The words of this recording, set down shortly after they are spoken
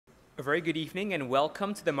A very good evening and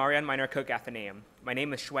welcome to the Marian Minor Cook Athenaeum. My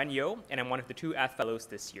name is Xuan Yo and I'm one of the 2 Ath Fellows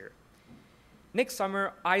this year. Next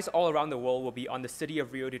summer, eyes all around the world will be on the city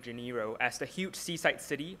of Rio de Janeiro as the huge seaside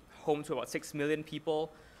city, home to about 6 million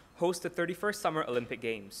people, hosts the 31st Summer Olympic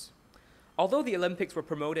Games. Although the Olympics were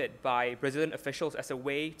promoted by Brazilian officials as a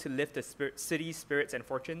way to lift the city's spirits and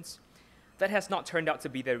fortunes, that has not turned out to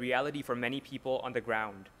be the reality for many people on the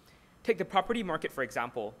ground. Take the property market, for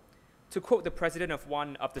example. To quote the president of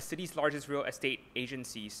one of the city's largest real estate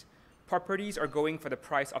agencies, properties are going for the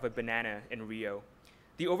price of a banana in Rio.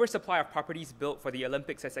 The oversupply of properties built for the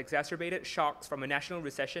Olympics has exacerbated shocks from a national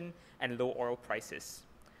recession and low oil prices.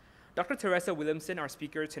 Dr. Theresa Williamson, our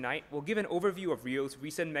speaker tonight, will give an overview of Rio's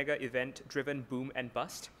recent mega event-driven boom and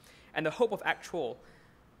bust, and the hope of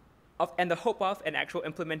and actual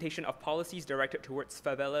implementation of policies directed towards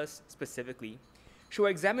favelas specifically. She will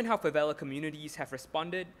examine how favela communities have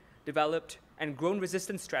responded, developed, and grown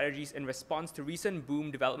resistance strategies in response to recent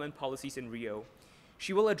boom development policies in Rio.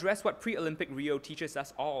 She will address what pre-Olympic Rio teaches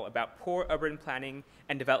us all about poor urban planning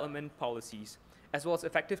and development policies, as well as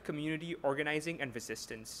effective community organizing and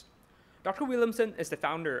resistance. Dr. Williamson is the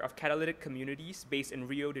founder of Catalytic Communities based in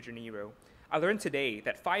Rio de Janeiro. I learned today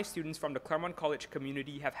that 5 students from the Claremont College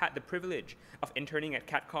community have had the privilege of interning at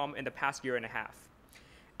CatComm in the past year and a half.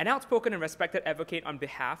 An outspoken and respected advocate on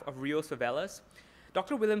behalf of Rio's favelas,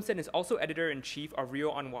 Dr. Williamson is also editor-in-chief of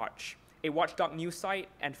RioOnWatch, a watchdog news site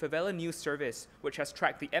and favela news service which has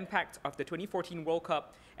tracked the impact of the 2014 World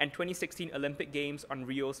Cup and 2016 Olympic Games on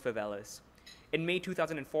Rio's favelas. In May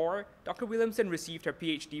 2004, Dr. Williamson received her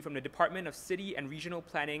PhD from the Department of City and Regional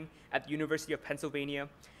Planning at the University of Pennsylvania,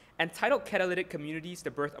 and titled Catalytic Communities,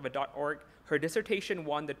 The Birth of a .org, her dissertation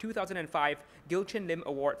won the 2005 Gilchin Lim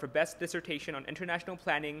Award for Best Dissertation on International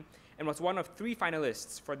Planning and was one of 3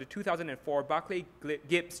 finalists for the 2004 Barclay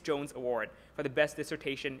Gibbs Jones Award for the Best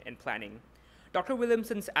Dissertation in Planning. Dr.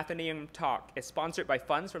 Williamson's Athenaeum talk is sponsored by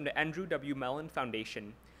funds from the Andrew W. Mellon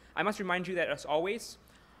Foundation. I must remind you that, as always,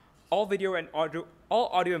 all audio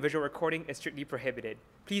and visual recording is strictly prohibited.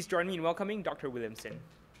 Please join me in welcoming Dr. Williamson.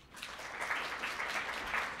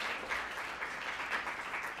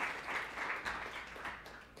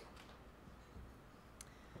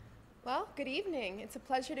 Well, good evening. It's a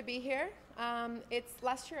pleasure to be here.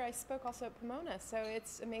 Last year I spoke also at Pomona, so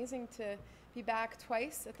it's amazing to be back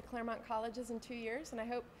twice at the Claremont colleges in 2 years, and I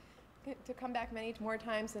hope to come back many more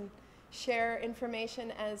times and share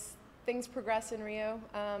information as things progress in Rio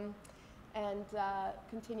and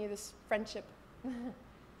continue this friendship.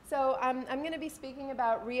 So I'm going to be speaking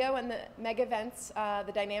about Rio and the mega events,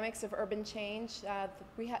 the dynamics of urban change.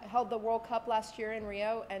 We held the World Cup last year in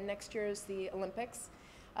Rio, and next year is the Olympics.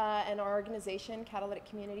 And our organization, Catalytic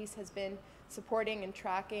Communities, has been supporting and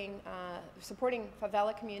tracking, supporting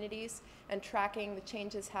favela communities and tracking the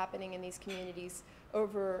changes happening in these communities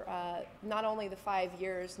over not only the 5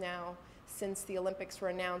 years now since the Olympics were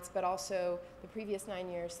announced, but also the previous 9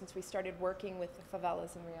 years since we started working with the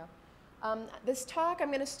favelas in Rio. This talk, I'm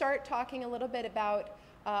going to start talking a little bit about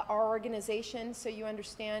our organization so you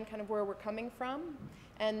understand kind of where we're coming from.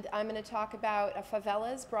 And I'm going to talk about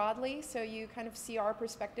favelas broadly, so you kind of see our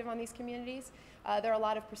perspective on these communities. There are a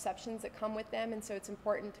lot of perceptions that come with them, and so it's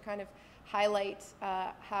important to kind of highlight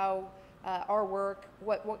how our work,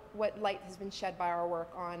 what light has been shed by our work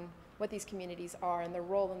on what these communities are and their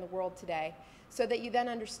role in the world today, so that you then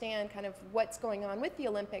understand kind of what's going on with the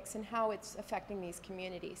Olympics and how it's affecting these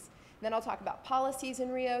communities. And then I'll talk about policies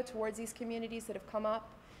in Rio towards these communities that have come up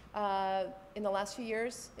in the last few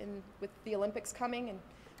years with the Olympics coming,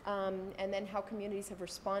 and then how communities have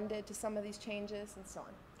responded to some of these changes and so on.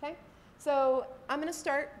 Okay, so I'm going to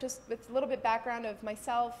start just with a little bit background of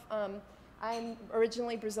myself. I'm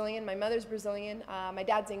originally Brazilian. My mother's Brazilian. My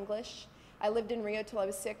dad's English. I lived in Rio till I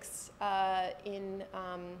was 6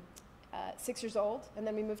 years old, and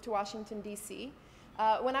then we moved to Washington, D.C.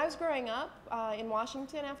 When I was growing up in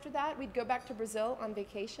Washington after that, we'd go back to Brazil on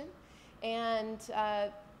vacation, and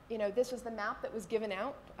you know, this was the map that was given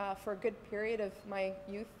out for a good period of my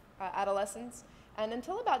youth, adolescence. And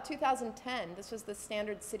until about 2010, this was the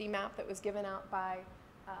standard city map that was given out by,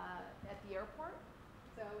 at the airport.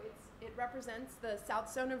 So it represents the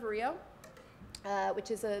south zone of Rio,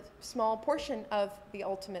 which is a small portion of the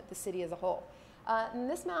city as a whole. In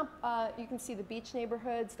this map, you can see the beach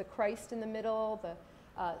neighborhoods, the Christ in the middle,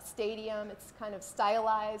 the stadium. It's kind of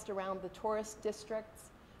stylized around the tourist districts.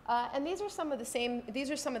 And these are some of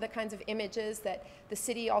the kinds of images that the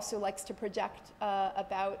city also likes to project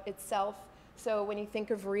about itself. So when you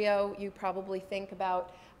think of Rio, you probably think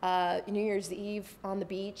about New Year's Eve on the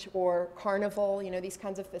beach or Carnival, you know, these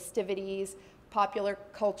kinds of festivities, popular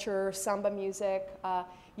culture, samba music.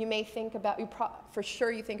 You may think about, for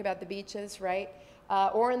sure you think about the beaches, right?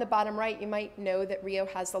 Or in the bottom right, you might know that Rio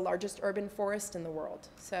has the largest urban forest in the world.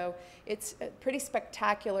 So it's a pretty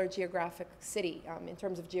spectacular geographic city in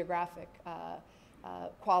terms of geographic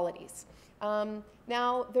qualities.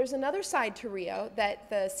 Now, there's another side to Rio that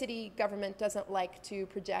the city government doesn't like to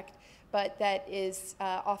project, but that is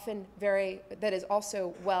that is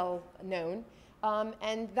also well known.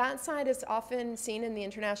 And that side is often seen in the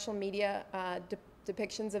international media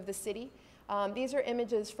depictions of the city. These are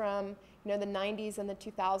images from the 90s and the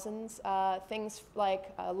 2000s, things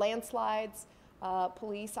like landslides,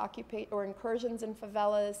 police or incursions in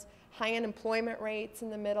favelas, high unemployment rates in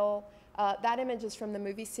the middle. That image is from the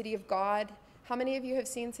movie City of God. How many of you have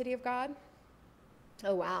seen City of God?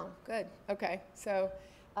 Oh wow, good. Okay, so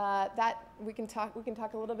we can talk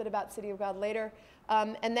a little bit about City of God later.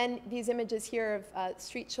 And then these images here of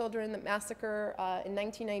street children, the massacre in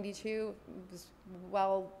 1992 was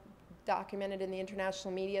well documented in the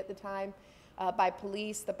international media at the time by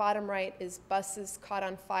police. The bottom right is buses caught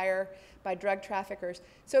on fire by drug traffickers.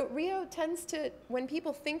 So Rio tends to, when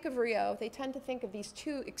people think of Rio, they tend to think of these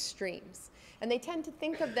two extremes. And they tend to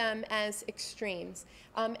think of them as extremes.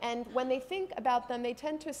 And when they think about them, they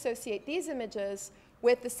tend to associate these images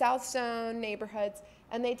with the South Zone neighborhoods,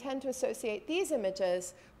 and they tend to associate these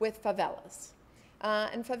images with favelas.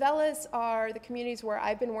 And favelas are the communities where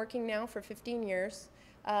I've been working now for 15 years.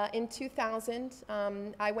 In 2000,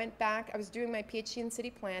 I went back, I was doing my PhD in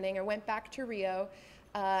city planning. I went back to Rio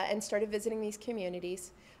and started visiting these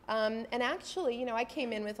communities. And actually, I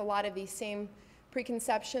came in with a lot of these same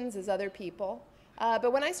preconceptions as other people.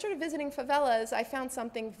 But when I started visiting favelas, I found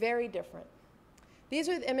something very different. These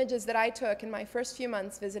are the images that I took in my first few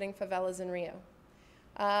months visiting favelas in Rio.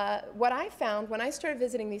 What I found when I started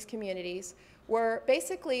visiting these communities were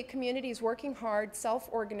basically communities working hard,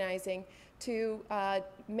 self-organizing to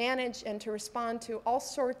manage and to respond to all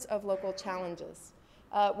sorts of local challenges,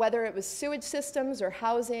 whether it was sewage systems or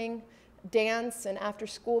housing, dance and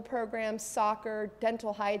after-school programs, soccer,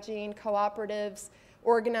 dental hygiene, cooperatives,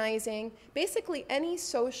 organizing, basically any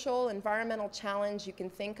social, environmental challenge you can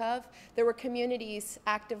think of, there were communities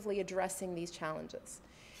actively addressing these challenges.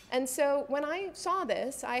 And so when I saw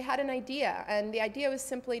this, I had an idea, and the idea was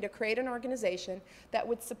simply to create an organization that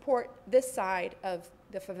would support this side of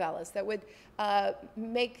the favelas, that would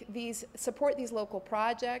support these local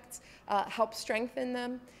projects, help strengthen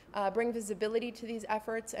them, bring visibility to these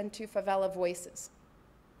efforts and to favela voices.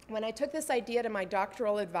 When I took this idea to my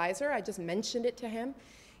doctoral advisor, I just mentioned it to him.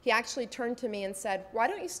 He actually turned to me and said, "Why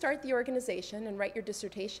don't you start the organization and write your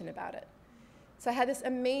dissertation about it?" So I had this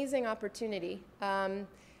amazing opportunity, and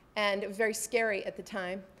it was very scary at the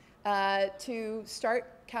time, to start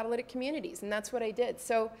Catalytic Communities, and that's what I did.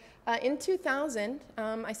 So in 2000,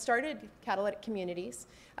 I started Catalytic Communities.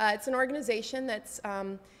 It's an organization that's,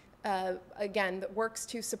 again, that works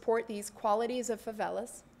to support these qualities of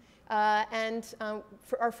favelas.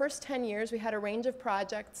 For our first 10 years, we had a range of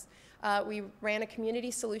projects. We ran a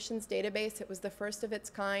community solutions database. It was the first of its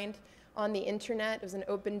kind on the internet. It was an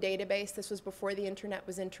open database. This was before the internet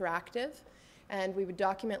was interactive. And we would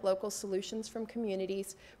document local solutions from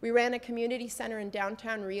communities. We ran a community center in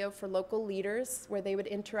downtown Rio for local leaders where they would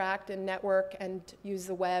interact and network and use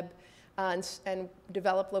the web and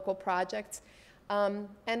develop local projects.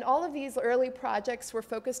 And all of these early projects were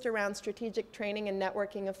focused around strategic training and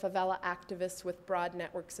networking of favela activists with broad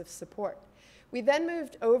networks of support. We then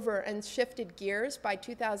moved over and shifted gears by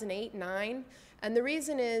 2008-09. And the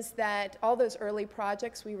reason is that all those early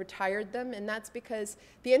projects, we retired them, and that's because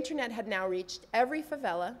the internet had now reached every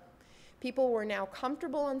favela. People were now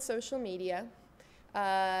comfortable on social media.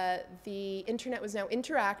 The internet was now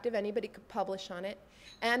interactive, anybody could publish on it.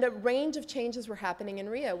 And a range of changes were happening in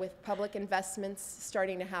Rio with public investments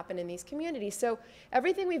starting to happen in these communities. So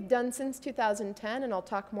everything we've done since 2010, and I'll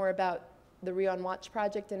talk more about the RioOnWatch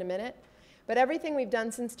project in a minute, but everything we've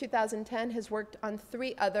done since 2010 has worked on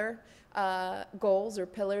three other goals or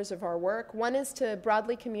pillars of our work. One is to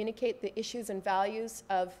broadly communicate the issues and values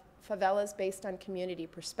of favelas based on community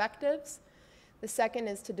perspectives. The second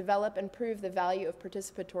is to develop and prove the value of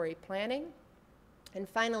participatory planning. And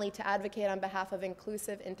finally, to advocate on behalf of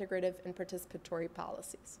inclusive, integrative, and participatory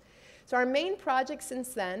policies. So our main project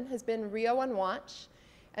since then has been RioOnWatch.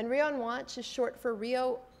 And RioOnWatch is short for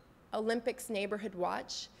Rio Olympics Neighborhood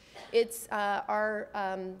Watch. It's our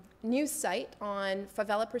news site on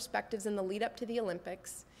favela perspectives in the lead up to the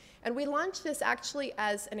Olympics. And we launched this actually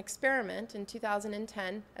as an experiment in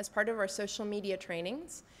 2010 as part of our social media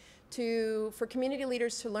trainings for community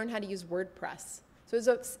leaders to learn how to use WordPress.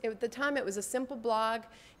 So at the time, it was a simple blog,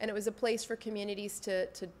 and it was a place for communities to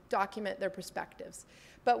document their perspectives.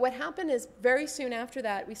 But what happened is very soon after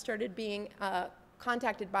that, we started being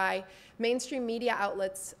contacted by mainstream media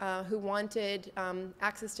outlets who wanted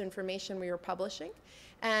access to information we were publishing,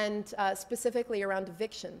 and specifically around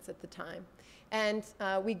evictions at the time. And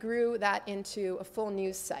we grew that into a full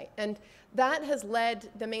news site. And that has led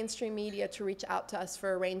the mainstream media to reach out to us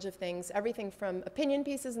for a range of things, everything from opinion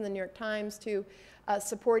pieces in the New York Times to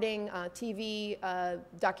supporting TV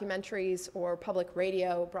documentaries or public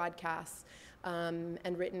radio broadcasts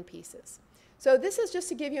and written pieces. So this is just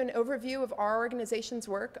to give you an overview of our organization's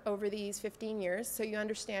work over these 15 years so you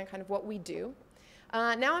understand kind of what we do.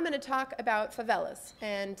 Now I'm going to talk about favelas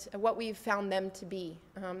and what we've found them to be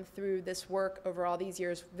through this work over all these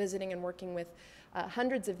years, visiting and working with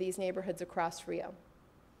hundreds of these neighborhoods across Rio.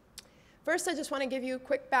 First, I just want to give you a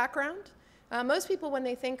quick background. Most people, when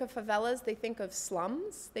they think of favelas, they think of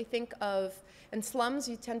slums. They think of, and slums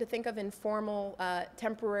you tend to think of informal,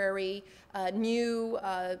 temporary, new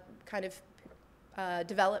kind of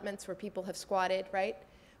developments where people have squatted, right?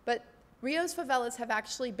 But Rio's favelas have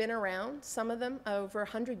actually been around, some of them over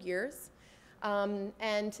 100 years,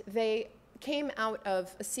 and they came out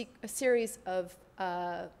of a series of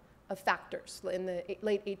factors in the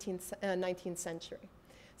late 19th century.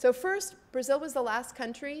 So first, Brazil was the last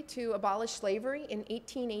country to abolish slavery in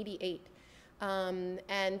 1888.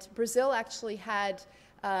 And Brazil actually had,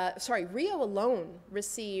 Rio alone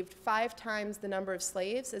received 5 times the number of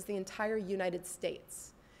slaves as the entire United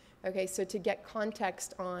States. Okay, so to get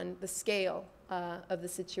context on the scale of the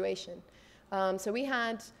situation. So we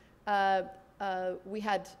had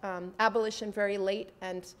abolition very late,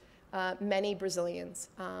 and many Brazilians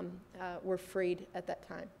were freed at that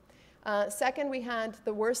time. Second, we had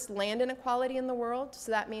the worst land inequality in the world,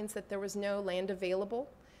 so that means that there was no land available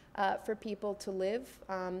for people to live.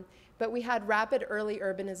 But we had rapid early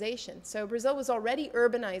urbanization. So Brazil was already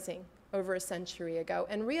urbanizing over a century ago,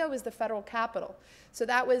 and Rio was the federal capital. So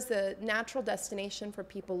that was the natural destination for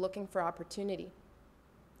people looking for opportunity.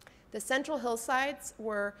 The central hillsides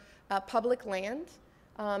were public land.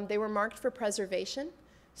 They were marked for preservation.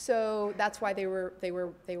 So that's why they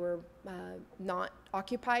were not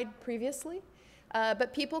occupied previously.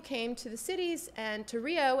 But people came to the cities and to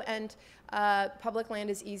Rio, and public land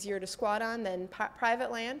is easier to squat on than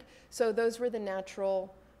private land. So those were the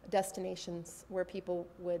natural destinations where people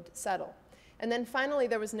would settle. And then finally,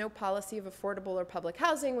 there was no policy of affordable or public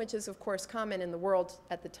housing, which is of course common in the world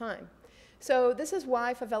at the time. So this is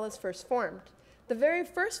why favelas first formed. The very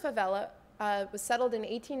first favela was settled in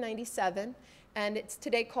 1897, and it's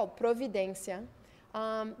today called Providência.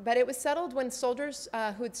 But it was settled when soldiers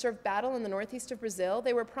who had served battle in the northeast of Brazil,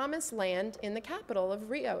 they were promised land in the capital of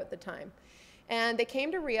Rio at the time. And they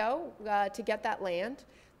came to Rio to get that land.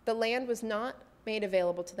 The land was not made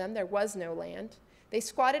available to them. There was no land. They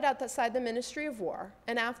squatted outside the Ministry of War.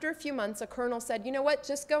 And after a few months, a colonel said, you know what,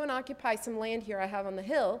 just go and occupy some land here I have on the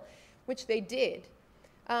hill, which they did.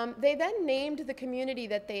 They then named the community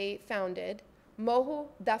that they founded Morro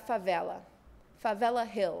da Favela, Favela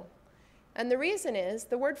Hill. And the reason is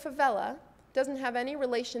the word favela doesn't have any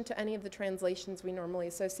relation to any of the translations we normally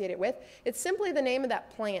associate it with. It's simply the name of that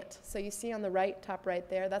plant. So you see on the right, top right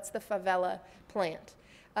there, that's the favela plant.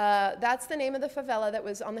 That's the name of the favela that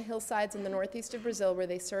was on the hillsides in the northeast of Brazil where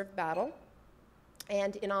they served battle.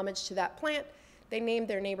 And in homage to that plant, they named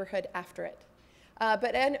their neighborhood after it.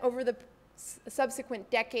 But then over the subsequent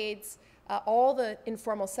decades, all the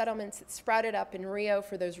informal settlements that sprouted up in Rio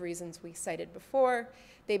for those reasons we cited before,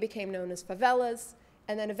 they became known as favelas,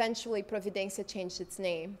 and then eventually Providência changed its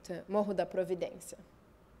name to Morro da Providência.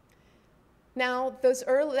 Now,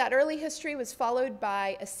 that early history was followed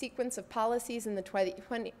by a sequence of policies in the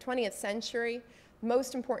 20th century.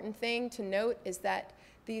 Most important thing to note is that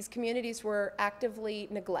these communities were actively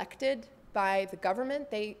neglected by the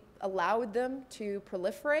government. They allowed them to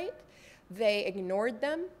proliferate. They ignored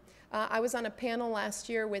them. I was on a panel last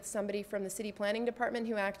year with somebody from the city planning department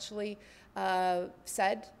who actually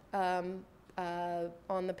said on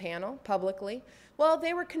the panel publicly, well,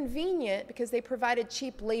 they were convenient because they provided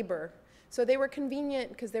cheap labor. So they were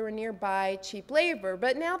convenient because they were nearby cheap labor,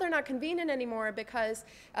 but now they're not convenient anymore because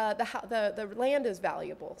the land is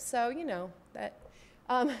valuable. So, you know, that,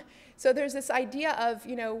 so there's this idea of,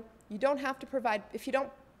 you know, you don't have to provide, if you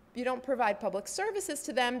don't provide public services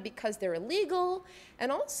to them because they're illegal, and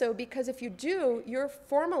also because if you do, you're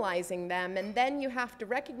formalizing them, and then you have to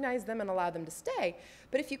recognize them and allow them to stay.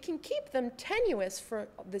 But if you can keep them tenuous for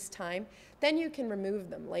this time, then you can remove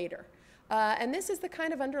them later. And this is the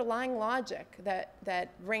kind of underlying logic that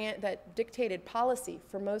dictated policy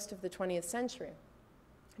for most of the 20th century.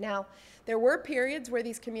 Now, there were periods where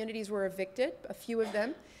these communities were evicted, a few of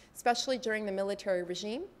them, especially during the military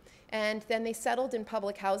regime, and then they settled in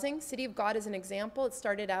public housing. City of God is an example. It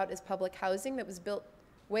started out as public housing that was built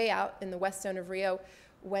way out in the west zone of Rio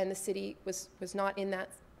when the city was not in that,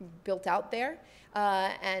 built out there,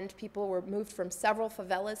 and people were moved from several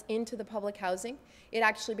favelas into the public housing. It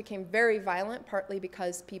actually became very violent, partly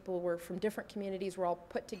because people were from different communities, were all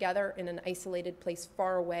put together in an isolated place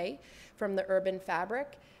far away from the urban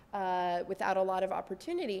fabric without a lot of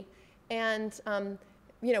opportunity. And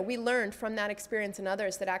you know, we learned from that experience and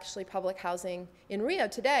others that actually public housing in Rio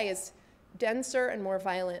today is denser and more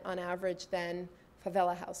violent on average than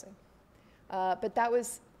favela housing. But that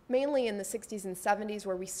was mainly in the 60s and 70s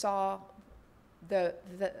where we saw the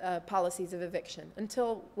policies of eviction,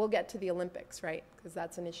 until we'll get to the Olympics, right? Because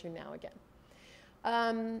that's an issue now again.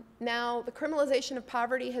 Now, the criminalization of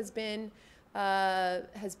poverty has been a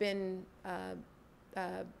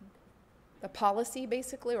policy,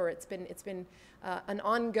 basically, or it's been an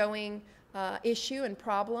ongoing issue and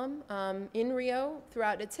problem in Rio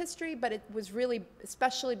throughout its history, but it was really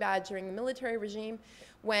especially bad during the military regime,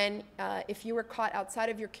 when if you were caught outside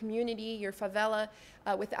of your community, your favela,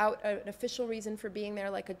 without an official reason for being there,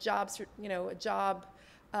 like a job, you know,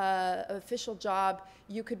 an official job,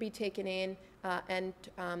 you could be taken in and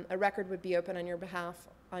a record would be open on your behalf,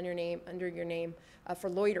 on your name, under your name, for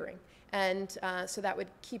loitering. And so that would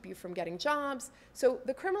keep you from getting jobs. So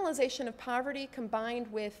the criminalization of poverty, combined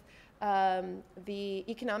with the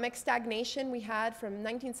economic stagnation we had from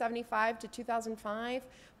 1975 to 2005,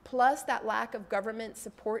 plus that lack of government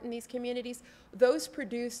support in these communities, those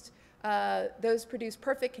produced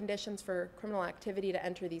perfect conditions for criminal activity to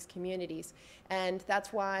enter these communities. And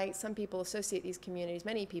that's why some people associate these communities,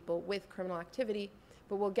 many people, with criminal activity,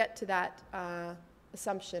 but we'll get to that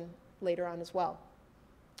assumption later on as well.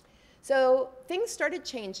 So things started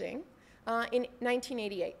changing in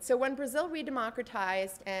 1988. So when Brazil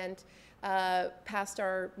redemocratized and passed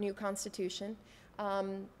our new constitution,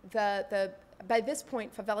 by this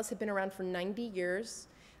point, favelas had been around for 90 years.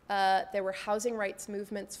 There were housing rights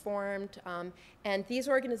movements formed, and these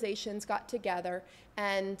organizations got together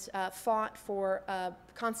and fought for a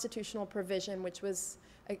constitutional provision, which was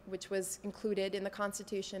included in the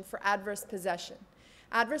Constitution, for adverse possession.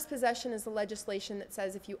 Adverse possession is the legislation that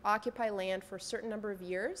says if you occupy land for a certain number of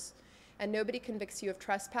years and nobody convicts you of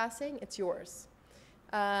trespassing, it's yours.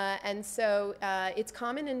 And so it's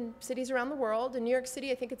common in cities around the world. In New York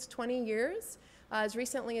City, I think it's 20 years. As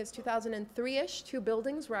recently as 2003-ish, 2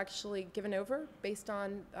 buildings were actually given over based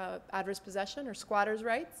on adverse possession or squatters'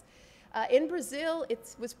 rights. In Brazil,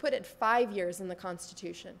 it was put at 5 years in the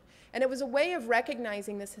Constitution. And it was a way of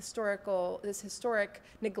recognizing this historic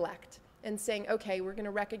neglect and saying, okay, we're going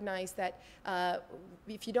to recognize that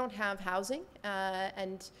if you don't have housing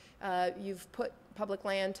and you've put public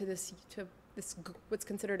land to this what's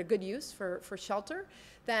considered a good use for shelter,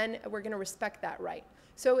 then we're going to respect that right.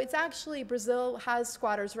 So it's actually, Brazil has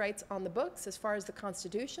squatters' rights on the books as far as the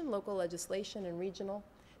Constitution, local legislation, and regional.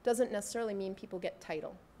 Doesn't necessarily mean people get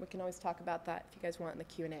title. We can always talk about that if you guys want in the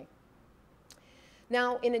Q&A.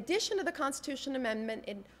 Now, in addition to the Constitution Amendment,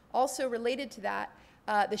 and also related to that,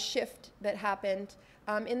 the shift that happened.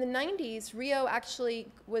 In the 90s, Rio actually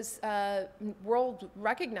was world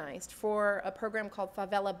recognized for a program called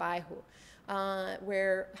Favela Bairro,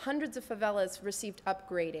 where hundreds of favelas received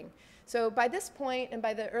upgrading. So by this point, and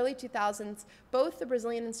by the early 2000s, both the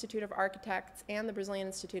Brazilian Institute of Architects and the Brazilian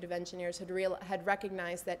Institute of Engineers had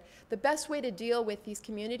recognized that the best way to deal with these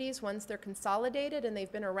communities once they're consolidated and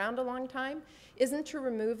they've been around a long time isn't to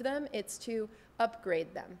remove them, it's to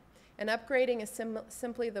upgrade them. And upgrading is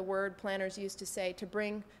simply the word planners used to say to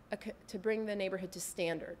bring the neighborhood to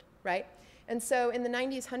standard, right? And so in the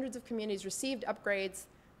 90s, hundreds of communities received upgrades.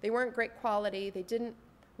 They weren't great quality. They didn't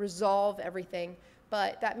resolve everything.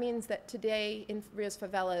 But that means that today in Rio's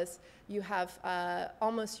favelas, you have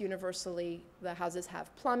almost universally, the houses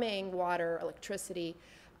have plumbing, water, electricity,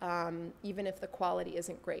 even if the quality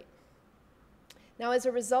isn't great. Now, as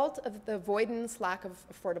a result of the avoidance, lack of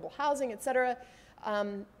affordable housing, et cetera,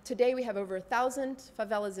 today we have over 1,000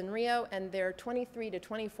 favelas in Rio, and they're 23 to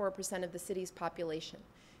 24% of the city's population.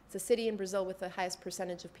 It's a city in Brazil with the highest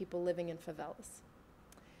percentage of people living in favelas.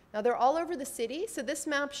 Now, they're all over the city, so this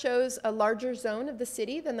map shows a larger zone of the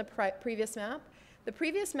city than the previous map. The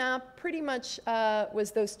previous map pretty much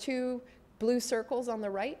was those 2 blue circles on the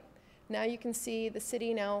right. Now you can see the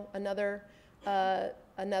city now, another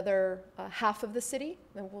half of the city,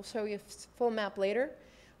 and we'll show you a full map later,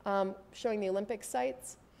 showing the Olympic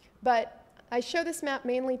sites. But I show this map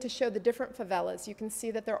mainly to show the different favelas. You can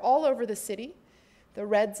see that they're all over the city. The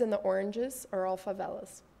reds and the oranges are all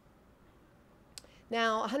favelas.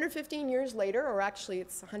 Now, 115 years later, or actually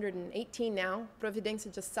it's 118 now, Providência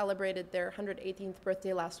just celebrated their 118th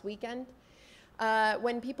birthday last weekend.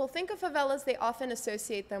 When people think of favelas, they often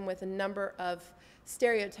associate them with a number of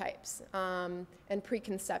stereotypes and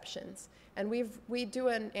preconceptions. And we do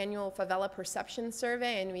an annual favela perception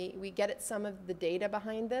survey, and we get at some of the data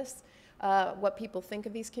behind this, what people think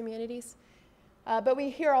of these communities. But we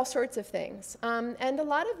hear all sorts of things. And a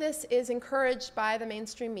lot of this is encouraged by the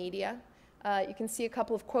mainstream media. You can see a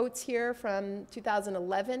couple of quotes here from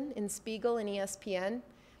 2011 in Spiegel and ESPN.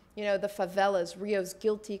 You know, the favelas, Rio's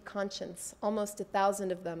guilty conscience, almost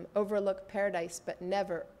 1,000 of them, overlook paradise but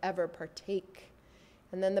never, ever partake.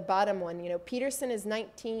 And then the bottom one, you know, Peterson is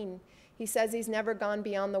 19. He says he's never gone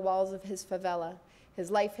beyond the walls of his favela. His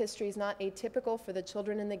life history is not atypical for the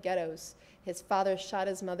children in the ghettos. His father shot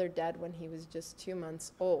his mother dead when he was just 2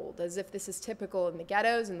 months old, as if this is typical in the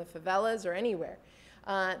ghettos, in the favelas, or anywhere.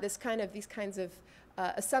 These kinds of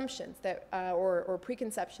assumptions that, or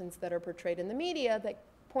preconceptions that are portrayed in the media that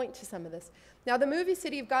point to some of this. Now, the movie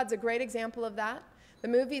City of God's a great example of that. The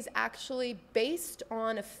movie is actually based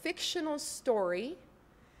on a fictional story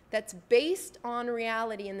that's based on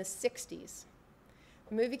reality in the 60s.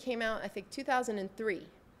 The movie came out, I think, 2003.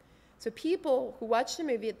 So people who watched the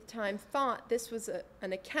movie at the time thought this was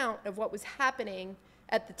an account of what was happening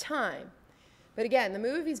at the time. But again, the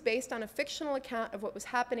movie is based on a fictional account of what was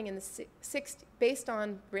happening in the 60s, based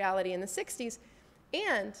on reality in the 60s.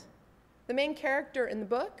 And the main character in the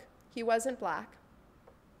book, he wasn't black.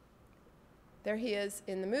 There he is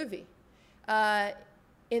in the movie.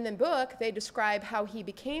 In the book, they describe how he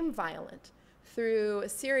became violent through a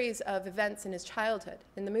series of events in his childhood.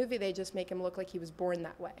 In the movie, they just make him look like he was born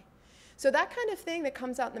that way. So that kind of thing that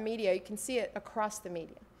comes out in the media, you can see it across the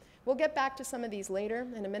media. We'll get back to some of these later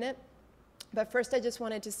in a minute. But first, I just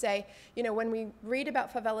wanted to say, you know, when we read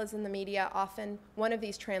about favelas in the media, often one of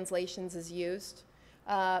these translations is used.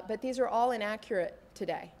 But these are all inaccurate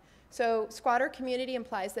today. So squatter community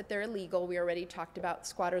implies that they're illegal. We already talked about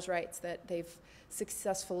squatters' rights that they've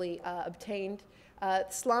successfully obtained.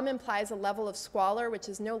 Slum implies a level of squalor, which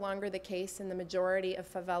is no longer the case in the majority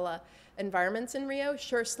of favela environments in Rio.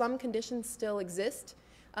 Sure, slum conditions still exist,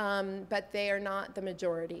 but they are not the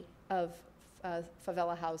majority of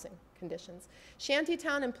favela housing conditions.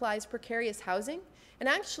 Shantytown implies precarious housing. And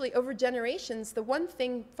actually, over generations, the one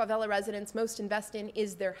thing favela residents most invest in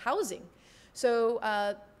is their housing.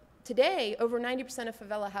 So today, over 90% of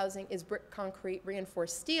favela housing is brick, concrete,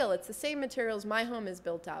 reinforced steel. It's the same materials my home is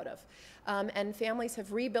built out of. And families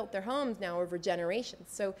have rebuilt their homes now over generations.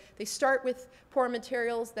 So they start with poor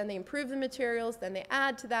materials, then they improve the materials, then they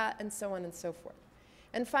add to that, and so on and so forth.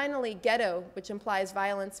 And finally, ghetto, which implies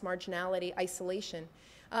violence, marginality, isolation.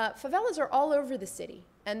 Favelas are all over the city,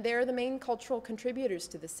 and they're the main cultural contributors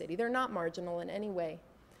to the city. They're not marginal in any way.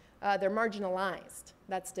 They're marginalized.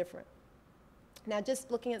 That's different. Now, just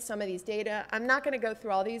looking at some of these data, I'm not going to go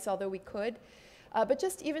through all these, although we could, but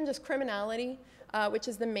even just criminality, which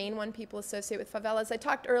is the main one people associate with favelas. I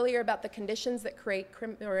talked earlier about the conditions that create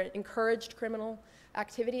or encouraged criminal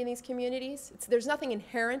activity in these communities. There's nothing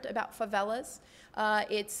inherent about favelas.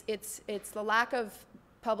 It's the lack of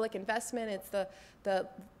public investment. It's the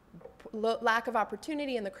lack of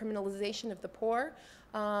opportunity and the criminalization of the poor,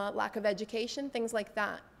 lack of education, things like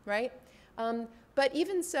that, right? But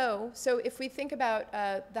even so if we think about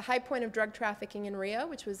the high point of drug trafficking in Rio,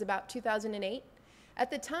 which was about 2008, at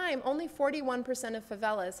the time, only 41% of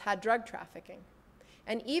favelas had drug trafficking.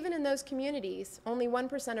 And even in those communities, only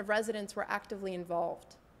 1% of residents were actively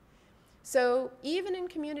involved. So even in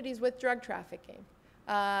communities with drug trafficking,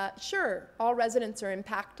 sure, all residents are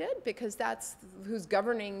impacted because that's who's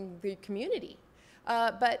governing the community,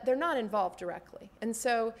 but they're not involved directly. And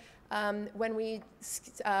so when we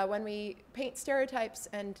paint stereotypes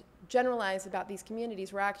and generalize about these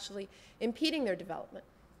communities, we're actually impeding their development.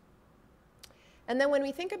 And then when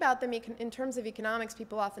we think about them in terms of economics,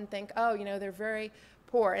 people often think, oh, you know, they're very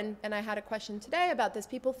poor. And I had a question today about this.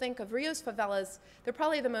 People think of Rio's favelas, they're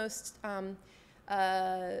probably the most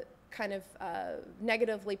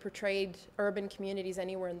negatively portrayed urban communities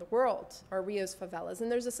anywhere in the world are Rio's favelas.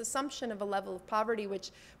 And there's this assumption of a level of poverty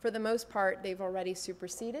which, for the most part, they've already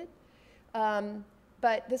superseded.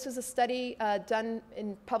 But this was a study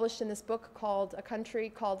published in this book called A Country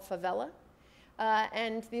Called Favela.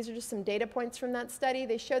 And these are just some data points from that study.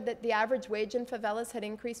 They showed that the average wage in favelas had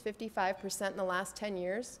increased 55% in the last 10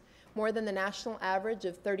 years, more than the national average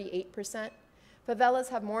of 38%. Favelas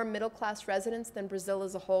have more middle-class residents than Brazil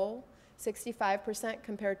as a whole, 65%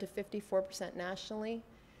 compared to 54% nationally.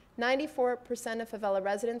 94% of favela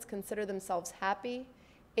residents consider themselves happy,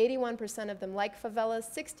 81% of them like favelas,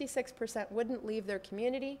 66% wouldn't leave their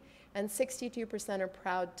community, and 62% are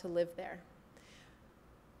proud to live there.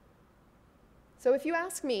 So if you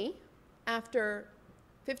ask me, after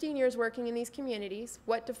 15 years working in these communities,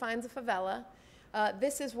 what defines a favela,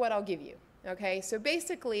 this is what I'll give you, okay? So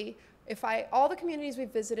basically, all the communities we've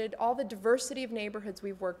visited, all the diversity of neighborhoods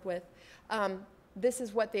we've worked with, this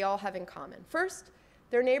is what they all have in common. First,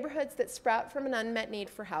 they're neighborhoods that sprout from an unmet need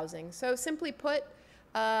for housing. So simply put,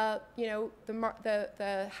 you know,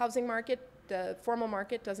 the housing market, the formal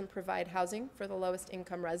market doesn't provide housing for the lowest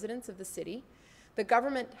income residents of the city. The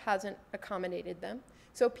government hasn't accommodated them,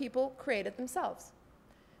 so people create it themselves.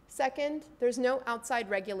 Second, there's no outside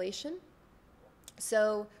regulation.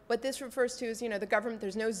 So what this refers to is, you know, the government,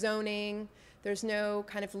 there's no zoning, there's no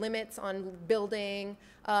kind of limits on building,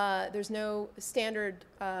 there's no standard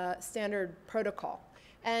protocol.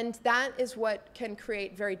 And that is what can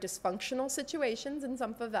create very dysfunctional situations in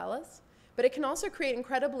some favelas, but it can also create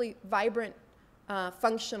incredibly vibrant,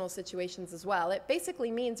 functional situations as well. It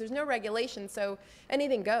basically means there's no regulation, so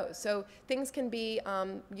anything goes. So things can be,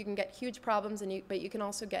 you can get huge problems, but you can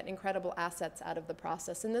also get incredible assets out of the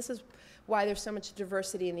process. And this is why there's so much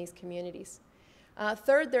diversity in these communities.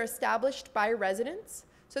 Third, they're established by residents.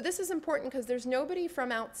 So this is important because there's nobody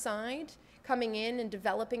from outside coming in and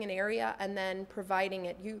developing an area and then providing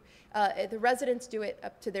it. The residents do it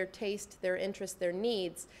up to their taste, their interest, their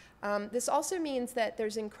needs. This also means that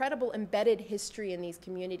there's incredible embedded history in these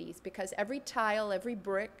communities because every tile, every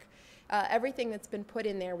brick, everything that's been put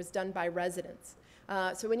in there was done by residents.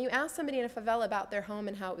 So when you ask somebody in a favela about their home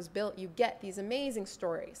and how it was built, you get these amazing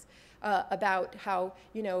stories about how,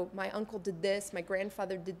 you know, my uncle did this, my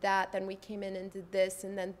grandfather did that, then we came in and did this,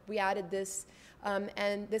 and then we added this.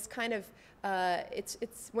 And this kind of,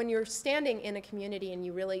 it's when you're standing in a community and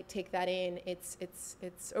you really take that in,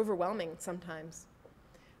 it's overwhelming sometimes.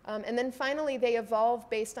 And then finally, they evolve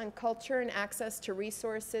based on culture and access to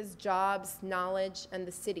resources, jobs, knowledge, and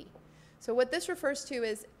the city. So what this refers to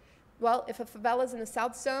is, well, if a favela is in the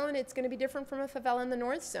South Zone, it's going to be different from a favela in the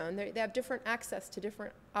North Zone. They have different access to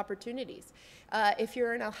different opportunities. If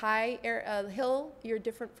you're in a high hill, you're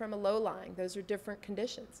different from a low lying. Those are different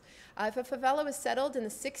conditions. If a favela was settled in the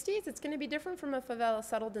 60s, it's going to be different from a favela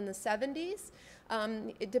settled in the 70s,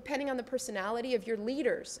 depending on the personality of your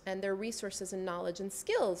leaders and their resources and knowledge and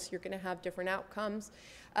skills. You're going to have different outcomes.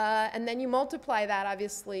 And then you multiply that,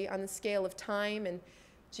 obviously, on the scale of time and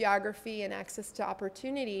geography and access to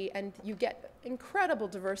opportunity, and you get incredible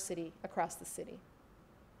diversity across the city.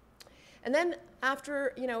 And then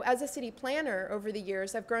after, you know, as a city planner over the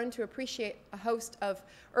years, I've grown to appreciate a host of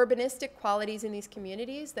urbanistic qualities in these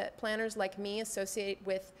communities that planners like me associate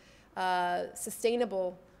with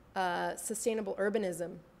sustainable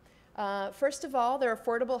urbanism. First of all, there are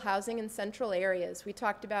affordable housing in central areas. We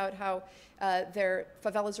talked about how their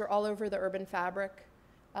favelas are all over the urban fabric.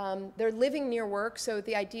 They're living near work, so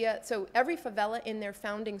so every favela in their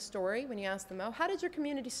founding story, when you ask them, oh, how did your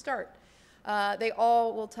community start? They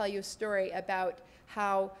all will tell you a story about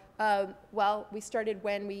how, well, we started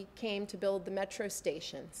when we came to build the Metrô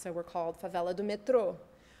station, so we're called Favela do Metrô.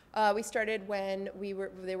 We started when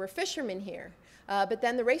they were fishermen here, but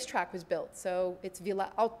then the racetrack was built, so it's Vila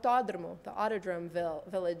Autódromo, the Autodrome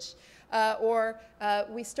village. Or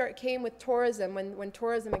we came with tourism when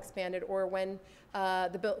tourism expanded, or when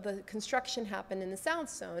the construction happened in the South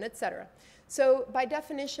Zone, et cetera. So by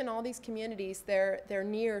definition, all these communities, they're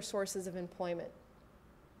near sources of employment.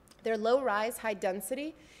 They're low rise, high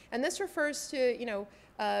density, and this refers to, you know,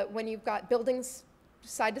 when you've got buildings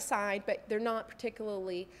side to side, but they're not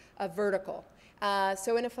particularly vertical.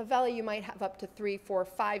 So in a favela, you might have up to 3, 4,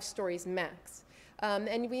 5 stories max.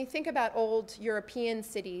 And when you think about old European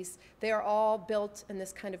cities, they are all built in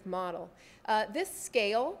this kind of model. This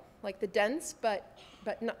scale, like the dense but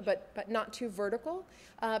not too vertical,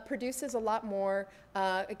 produces a lot more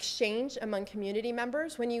exchange among community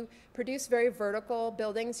members. When you produce very vertical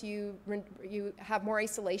buildings, you have more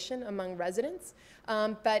isolation among residents.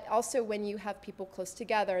 But also when you have people close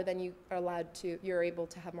together, then you're able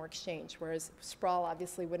to have more exchange, whereas sprawl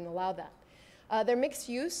obviously wouldn't allow that. They're mixed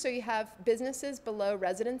use, so you have businesses below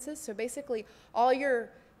residences. So basically, all your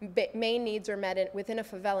main needs are met within a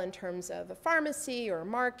favela in terms of a pharmacy or a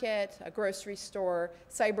market, a grocery store,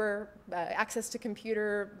 cyber, access to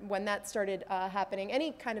computer. When that started happening,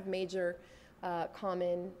 any kind of major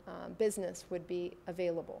common business would be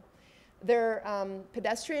available. They're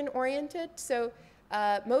pedestrian-oriented, so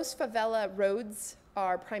most favela roads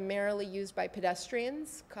are primarily used by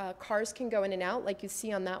pedestrians. Cars can go in and out, like you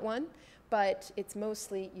see on that one, but it's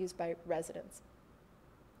mostly used by residents.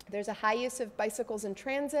 There's a high use of bicycles in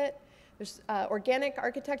transit. Organic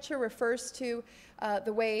architecture refers to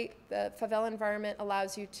the way the favela environment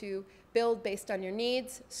allows you to build based on your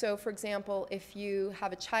needs. So for example, if you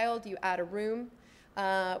have a child, you add a room.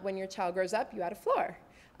 When your child grows up, you add a floor.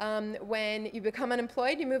 When you become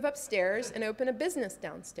unemployed, you move upstairs and open a business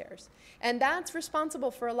downstairs. And that's responsible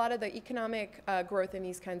for a lot of the economic growth in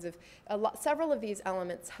these kinds of, several of these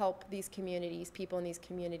elements help these communities, people in these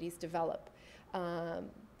communities develop.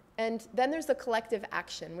 And then there's the collective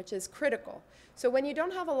action, which is critical. So when you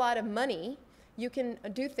don't have a lot of money, you can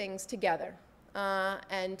do things together.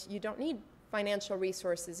 And you don't need financial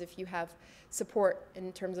resources if you have support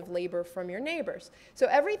in terms of labor from your neighbors. So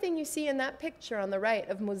everything you see in that picture on the right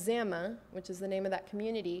of Muzema, which is the name of that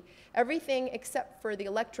community, everything except for the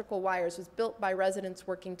electrical wires was built by residents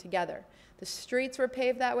working together. The streets were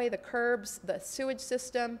paved that way, the curbs, the sewage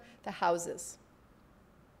system, the houses.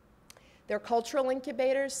 They're cultural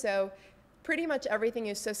incubators, so pretty much everything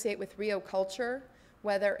you associate with Rio culture,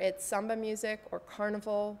 whether it's samba music or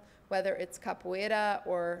carnival, whether it's capoeira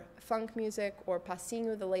or funk music or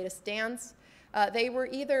passinho, the latest dance, they were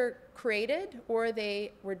either created or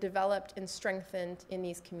they were developed and strengthened in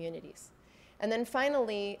these communities. And then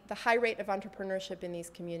finally, the high rate of entrepreneurship in these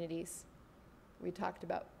communities we talked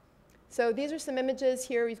about. So these are some images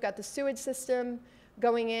here. We've got the sewage system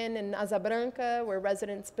going in Asa Branca, where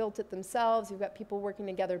residents built it themselves. You've got people working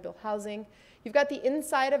together, built housing. You've got the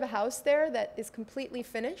inside of a house there that is completely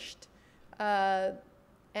finished.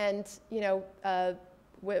 And you know,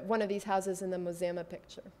 one of these houses in the Muzema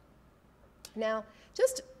picture. Now,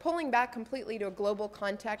 just pulling back completely to a global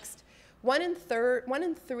context, 1 in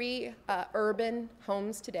 3 urban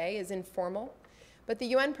homes today is informal, but the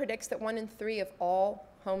UN predicts that 1 in 3 of all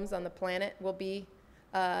homes on the planet will be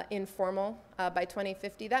informal by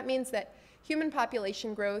 2050. That means that human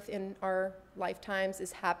population growth in our lifetimes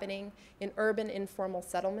is happening in urban informal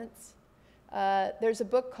settlements. There's a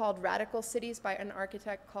book called Radical Cities by an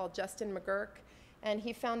architect called Justin McGurk, and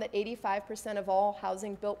he found that 85% of all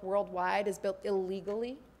housing built worldwide is built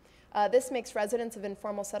illegally. This makes residents of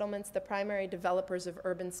informal settlements the primary developers of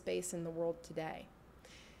urban space in the world today.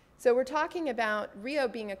 So we're talking about Rio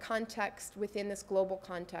being a context within this global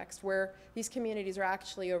context where these communities are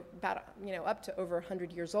actually about, you know, up to over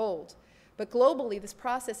 100 years old. But globally, this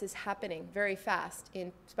process is happening very fast,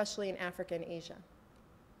 especially in Africa and Asia.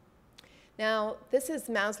 Now, this is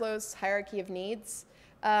Maslow's hierarchy of needs,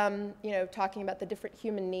 you know, talking about the different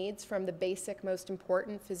human needs from the basic, most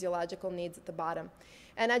important physiological needs at the bottom.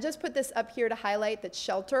 And I just put this up here to highlight that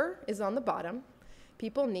shelter is on the bottom.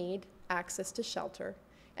 People need access to shelter.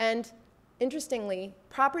 And interestingly,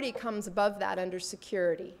 property comes above that under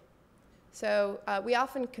security. So we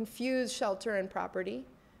often confuse shelter and property,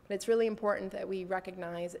 but it's really important that we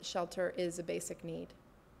recognize that shelter is a basic need.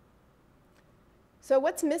 So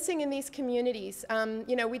what's missing in these communities?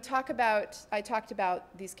 You know, I talked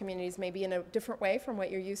about these communities maybe in a different way from what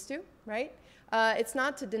you're used to, right? It's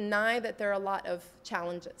not to deny that there are a lot of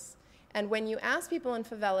challenges. And when you ask people in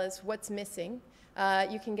favelas what's missing,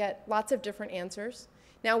 you can get lots of different answers.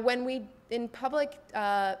 Now, in public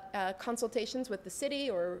consultations with the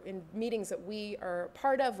city or in meetings that we are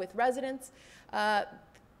part of with residents,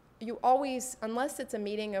 you always, unless it's a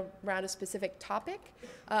meeting around a specific topic,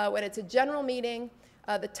 when it's a general meeting,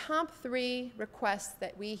 the top 3 requests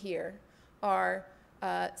that we hear are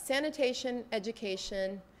sanitation,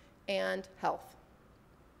 education, and health.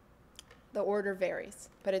 The order varies,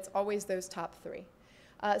 but it's always those top 3.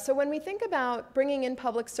 So when we think about bringing in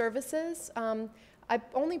public services, I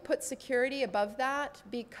only put security above that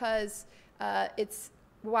because it's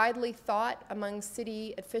widely thought among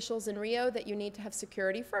city officials in Rio that you need to have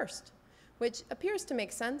security first, which appears to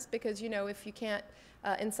make sense because, you know, if you can't,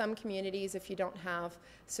 in some communities, if you don't have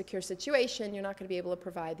a secure situation, you're not going to be able to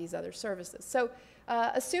provide these other services. So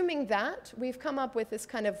assuming that, we've come up with this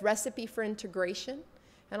kind of recipe for integration,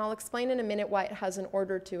 and I'll explain in a minute why it has an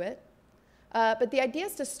order to it. But the idea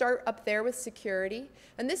is to start up there with security.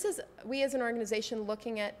 And this is, we as an organization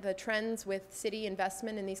looking at the trends with city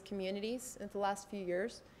investment in these communities in the last few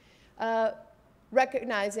years,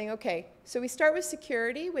 recognizing, okay, so we start with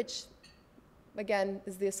security, which again,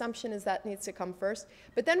 is the assumption is that needs to come first.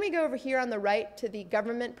 But then we go over here on the right to the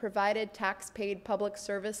government-provided, tax-paid public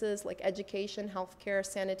services like education, healthcare,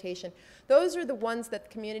 sanitation. Those are the ones that the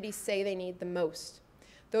communities say they need the most.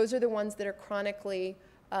 Those are the ones that are chronically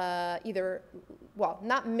either, well,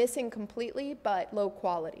 not missing completely, but low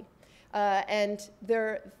quality. And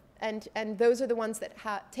those are the ones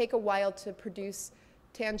that take a while to produce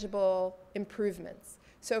tangible improvements.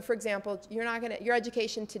 So for example, your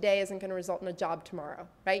education today isn't going to result in a job tomorrow,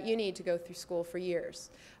 right? You need to go through school for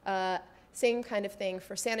years. Same kind of thing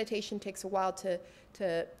for sanitation, takes a while to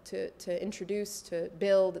introduce, to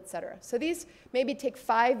build, et cetera. So these maybe take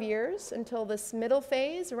 5 years until this middle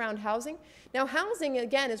phase around housing. Now housing,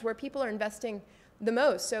 again, is where people are investing the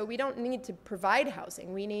most. So we don't need to provide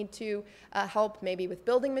housing. We need to help maybe with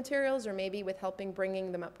building materials or maybe with helping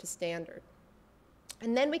bringing them up to standard.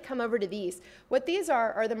 And then we come over to these. What these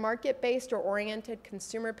are the market-based or oriented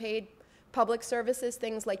consumer-paid public services,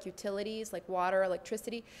 things like utilities, like water,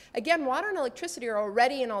 electricity. Again, water and electricity are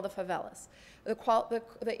already in all the favelas.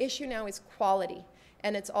 The issue now is quality,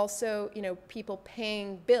 and it's also, you know, people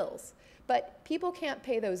paying bills. But people can't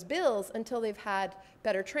pay those bills until they've had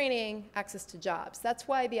better training, access to jobs. That's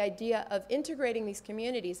why the idea of integrating these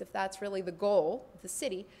communities, if that's really the goal of the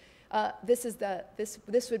city,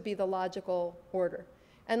 this would be the logical order.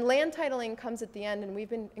 And land titling comes at the end, and we've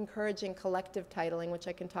been encouraging collective titling, which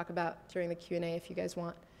I can talk about during the Q&A if you guys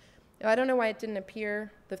want. I don't know why it didn't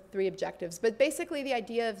appear, the 3 objectives, but basically the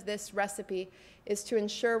idea of this recipe is to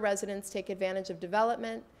ensure residents take advantage of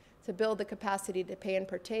development, to build the capacity to pay and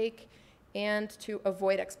partake, and to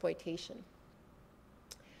avoid exploitation.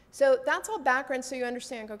 So that's all background so you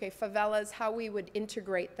understand, okay, favelas, how we would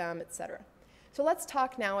integrate them, et cetera. So let's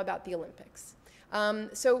talk now about the Olympics.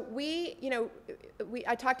 So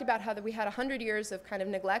I talked about how we had 100 years of kind of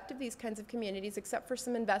neglect of these kinds of communities, except for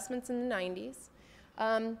some investments in the 90s.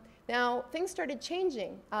 Now, things started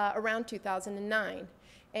changing around 2009.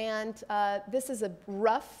 And this is a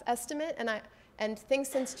rough estimate, and things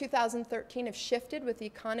since 2013 have shifted with the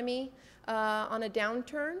economy on a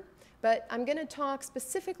downturn. But I'm going to talk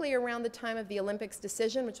specifically around the time of the Olympics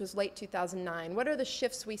decision, which was late 2009. What are the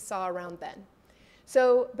shifts we saw around then?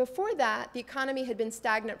 So before that, the economy had been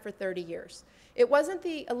stagnant for 30 years. It wasn't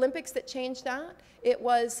the Olympics that changed that. It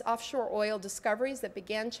was offshore oil discoveries that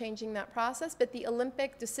began changing that process. But the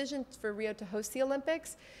Olympic decision for Rio to host the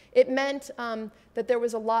Olympics, it meant that there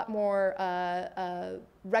was a lot more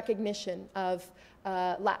recognition of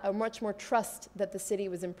much more trust that the city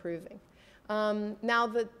was improving.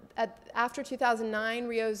 Now, after 2009,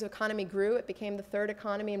 Rio's economy grew. It became the 3rd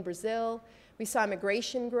economy in Brazil. We saw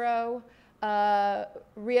immigration grow.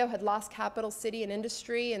 Rio had lost capital city and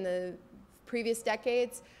industry in the previous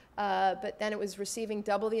decades, but then it was receiving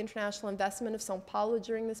double the international investment of São Paulo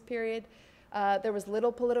during this period. There was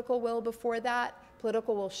little political will before that.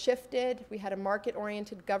 Political will shifted. We had a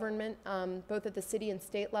market-oriented government, both at the city and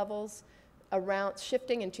state levels,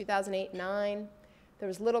 shifting in 2008-9. There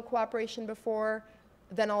was little cooperation before.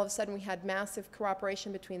 Then all of a sudden we had massive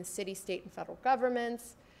cooperation between the city, state, and federal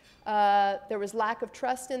governments. There was lack of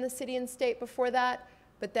trust in the city and state before that,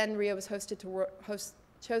 but then Rio was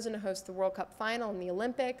chosen to host the World Cup final and the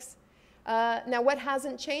Olympics. Now what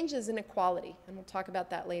hasn't changed is inequality, and we'll talk about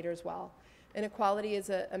that later as well. Inequality is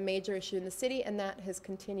a major issue in the city, and that has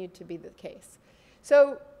continued to be the case.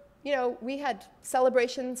 So, you know, we had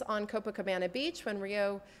celebrations on Copacabana Beach when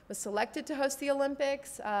Rio was selected to host the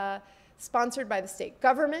Olympics. Sponsored by the state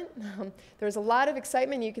government. There was a lot of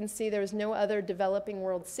excitement. You can see there was no other developing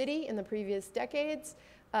world city in the previous decades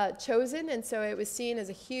chosen, and so it was seen as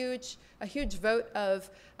a huge vote of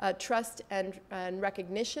trust and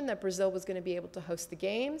recognition that Brazil was going to be able to host the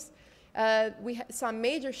games. We saw a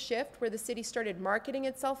major shift where the city started marketing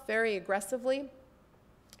itself very aggressively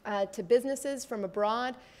to businesses from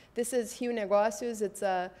abroad. This is Rio Negócios. It's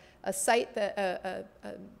a site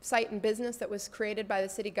and business that was created by the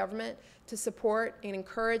city government to support and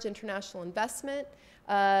encourage international investment.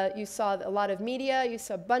 You saw a lot of media. You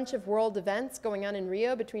saw a bunch of world events going on in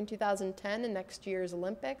Rio between 2010 and next year's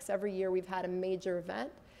Olympics. Every year we've had a major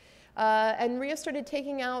event. And Rio started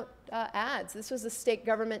taking out ads. This was the state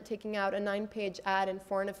government taking out a 9-page ad in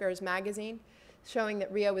Foreign Affairs magazine showing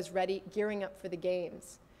that Rio was ready, gearing up for the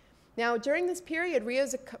games. Now, during this period,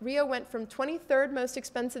 Rio went from 23rd most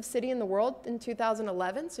expensive city in the world in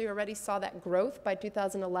 2011, so you already saw that growth by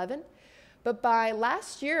 2011. But by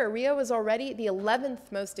last year, Rio was already the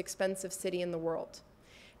 11th most expensive city in the world.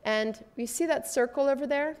 And you see that circle over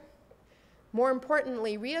there? More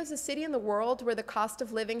importantly, Rio is a city in the world where the cost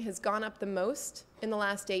of living has gone up the most in the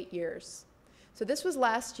last 8 years. So this was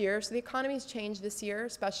last year, so the economy's changed this year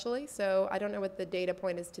especially, so I don't know what the data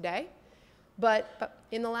point is today. But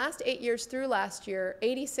in the last 8 years through last year,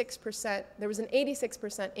 there was an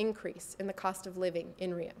 86% increase in the cost of living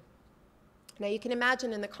in Rio. Now you can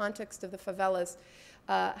imagine in the context of the favelas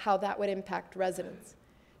how that would impact residents.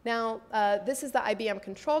 Now this is the IBM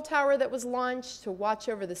control tower that was launched to watch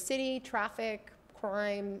over the city, traffic,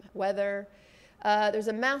 crime, weather. There's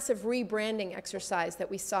a massive rebranding exercise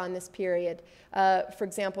that we saw in this period. For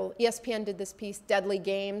example, ESPN did this piece, Deadly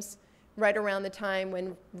Games, right around the time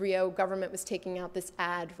when Rio government was taking out this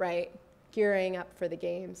ad, right? gearing up for the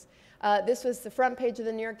games. This was the front page of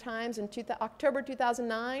the New York Times in October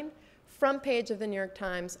 2009, front page of the New York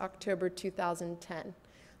Times, October 2010.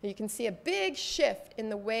 You can see a big shift in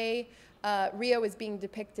the way Rio is being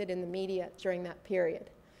depicted in the media during that period.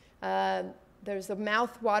 There's a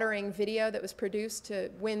mouth-watering video that was produced to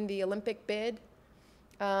win the Olympic bid.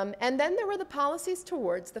 And then there were the policies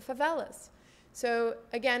towards the favelas. So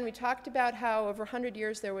again, we talked about how over 100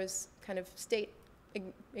 years there was kind of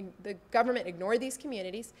the government ignored these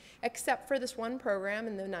communities, except for this one program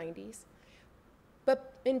in the 90s.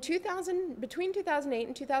 But in between 2008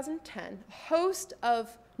 and 2010, a host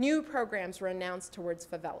of new programs were announced towards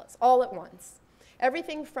favelas, all at once.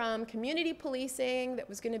 Everything from community policing that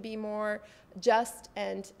was going to be more just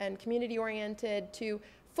and community-oriented to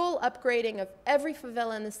full upgrading of every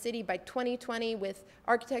favela in the city by 2020 with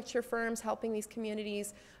architecture firms helping these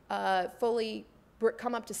communities fully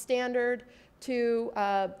come up to standard, to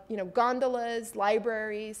gondolas,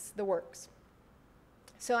 libraries, the works.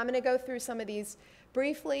 So I'm going to go through some of these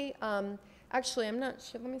briefly. Actually, I'm not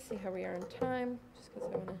sure. Let me see how we are in time, just because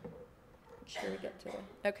I want to make sure we get to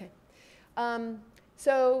the. Okay. I'm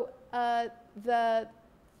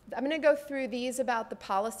going to go through these about the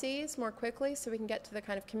policies more quickly so we can get to the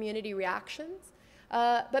kind of community reactions.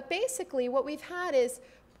 But basically, what we've had is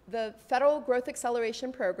the Federal Growth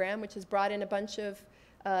Acceleration Program, which has brought in a bunch of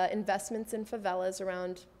investments in favelas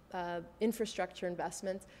around infrastructure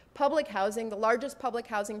investments. Public housing, the largest public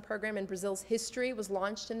housing program in Brazil's history, was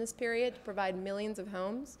launched in this period to provide millions of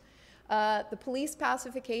homes. The police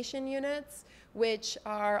pacification units, which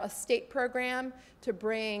are a state program to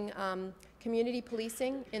bring community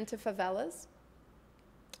policing into favelas.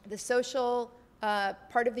 The social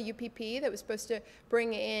part of the UPP that was supposed to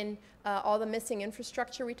bring in all the missing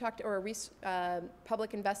infrastructure we talked, or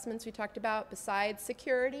public investments we talked about besides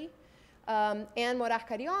security. And Morar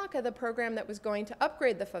Carioca, the program that was going to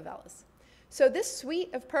upgrade the favelas. So this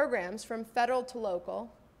suite of programs from federal to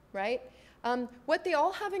local, right? What they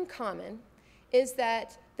all have in common is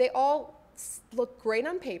that they all look great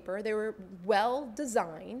on paper. They were well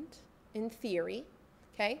designed in theory,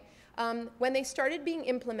 okay? When they started being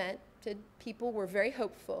implemented, people were very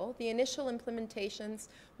hopeful. The initial implementations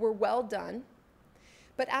were well done.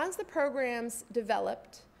 But as the programs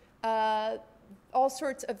developed, all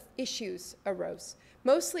sorts of issues arose,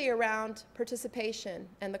 mostly around participation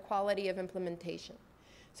and the quality of implementation.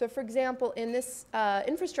 So for example, in this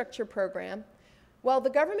infrastructure program, well, the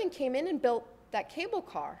government came in and built that cable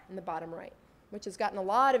car in the bottom right, which has gotten a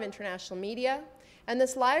lot of international media, and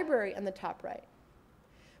this library on the top right.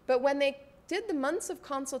 But when they did the months of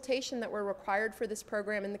consultation that were required for this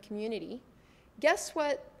program in the community, guess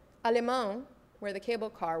what Alemão, where the cable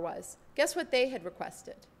car was, guess what they had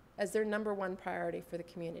requested as their #1 priority for the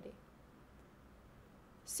community?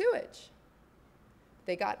 Sewage.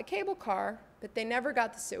 They got a cable car, but they never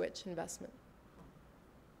got the sewage investment.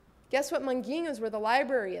 Guess what Manguinhos, where the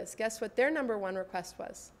library is, guess what their #1 request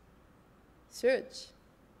was? Sewage.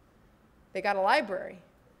 They got a library.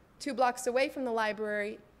 2 blocks away from the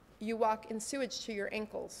library, you walk in sewage to your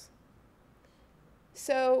ankles.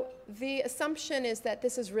 So the assumption is that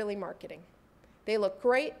this is really marketing. They look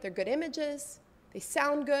great, they're good images, they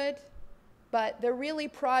sound good, but they're really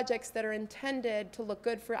projects that are intended to look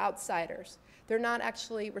good for outsiders. They're not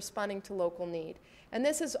actually responding to local need. And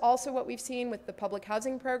this is also what we've seen with the public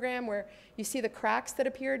housing program, where you see the cracks that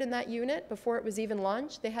appeared in that unit before it was even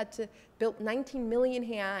launched. They had to build 19 million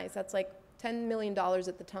reais, that's like $10 million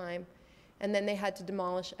at the time, and then they had to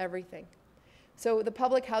demolish everything. So the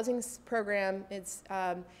public housing program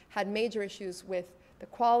had major issues with the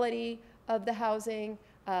quality of the housing,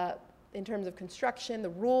 in terms of construction, the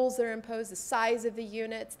rules that are imposed, the size of the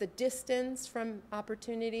units, the distance from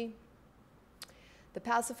opportunity. The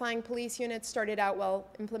pacifying police units started out well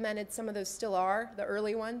implemented. Some of those still are, the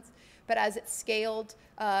early ones. But as it scaled,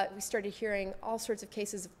 we started hearing all sorts of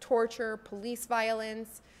cases of torture, police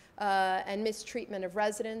violence, and mistreatment of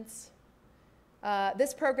residents.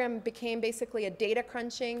 This program became basically a data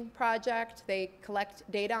crunching project. They collect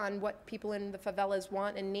data on what people in the favelas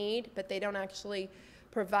want and need, but they don't actually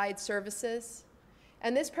provide services.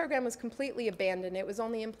 And this program was completely abandoned. It was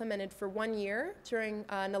only implemented for 1 year during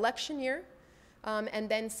an election year. And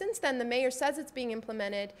then since then, the mayor says it's being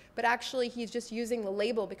implemented, but actually he's just using the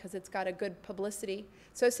label because it's got a good publicity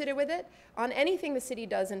associated with it on anything the city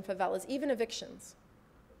does in favelas, even evictions.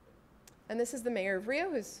 And this is the mayor of Rio,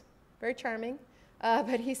 who's very charming.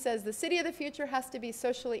 But he says, the city of the future has to be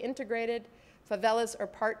socially integrated. Favelas are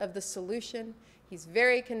part of the solution. He's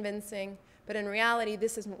very convincing, but in reality,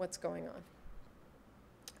 this isn't what's going on.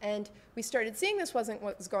 And we started seeing this wasn't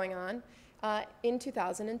what was going on in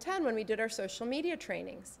 2010 when we did our social media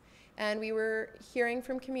trainings. And we were hearing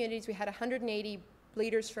from communities. We had 180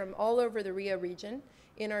 leaders from all over the Rio region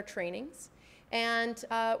in our trainings. And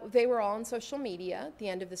they were all on social media at the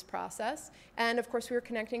end of this process. And of course, we were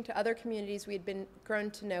connecting to other communities we had been grown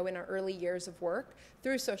to know in our early years of work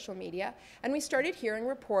through social media. And we started hearing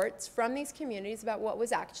reports from these communities about what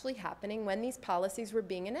was actually happening when these policies were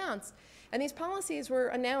being announced. And these policies were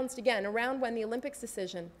announced, again, around when the Olympics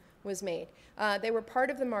decision was made. They were part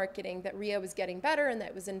of the marketing that Rio was getting better and that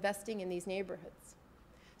it was investing in these neighborhoods.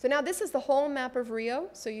 So now this is the whole map of Rio,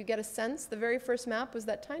 so you get a sense. The very first map was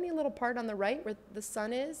that tiny little part on the right where the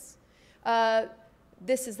sun is.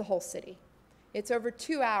 This is the whole city. It's over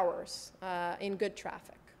 2 hours in good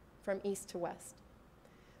traffic from east to west.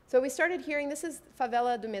 So we started hearing, this is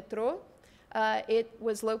Favela do Metrô. It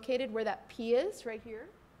was located where that P is, right here.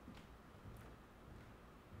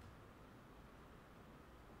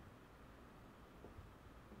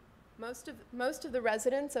 Most of the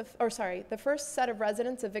residents of, or sorry, the first set of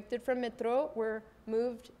residents evicted from Metrô were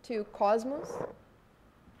moved to Cosmos.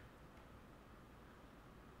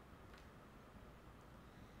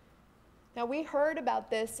 Now we heard about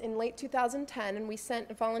this in late 2010 and we sent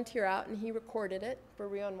a volunteer out and he recorded it for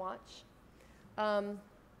RioOnWatch.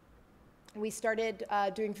 We started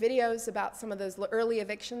doing videos about some of those early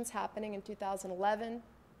evictions happening in 2011.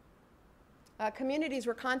 Communities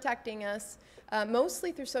were contacting us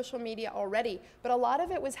mostly through social media already, but a lot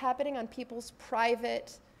of it was happening on people's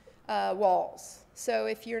private walls. So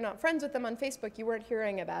if you're not friends with them on Facebook, you weren't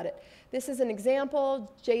hearing about it. This is an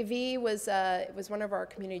example. JV was one of our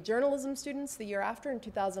community journalism students the year after in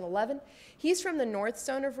 2011. He's from the north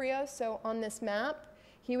zone of Rio, so on this map,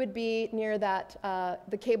 he would be near that,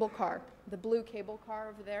 the cable car, the blue cable car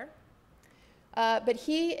over there. But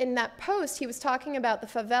he, in that post, he was talking about the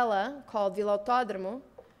favela called Vila Autódromo,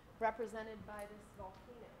 represented by this volcano.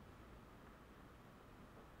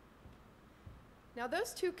 Now,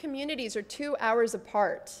 those two communities are 2 hours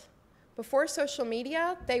apart. Before social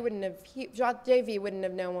media, they wouldn't have, JV wouldn't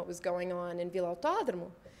have known what was going on in Vila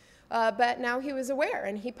Autódromo. But now he was aware,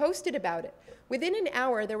 and he posted about it. Within an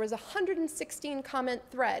hour, there was a 116 comment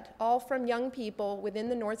thread, all from young people within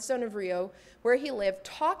the north zone of Rio, where he lived,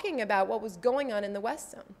 talking about what was going on in the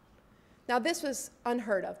west zone. Now, this was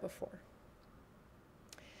unheard of before.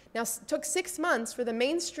 Now, it took 6 months for the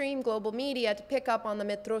mainstream global media to pick up on the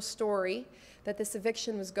Metrô story that this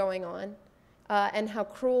eviction was going on, and how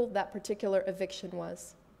cruel that particular eviction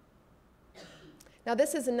was. Now,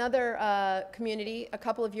 this is another community. A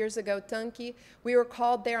couple of years ago, Tanki, we were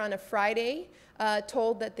called there on a Friday,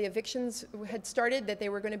 told that the evictions had started, that they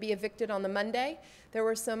were going to be evicted on the Monday. There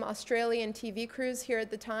were some Australian TV crews here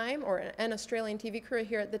at the time, or an Australian TV crew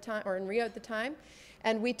here at the time, or in Rio at the time,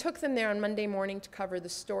 and we took them there on Monday morning to cover the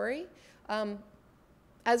story.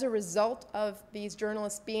 As a result of these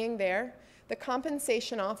journalists being there, the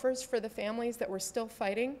compensation offers for the families that were still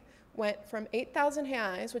fighting went from 8,000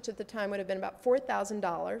 reais, which at the time would have been about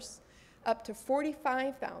 $4,000, up to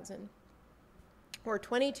 45,000 or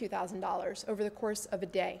 $22,000 over the course of a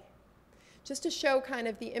day. Just to show kind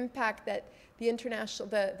of the impact that the international,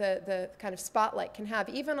 the kind of spotlight can have,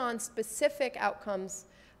 even on specific outcomes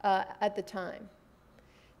at the time.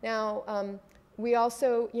 Now, we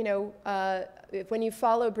also, you know, when you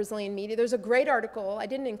follow Brazilian media, there's a great article, I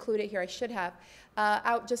didn't include it here, I should have,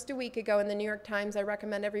 out just a week ago in the New York Times. I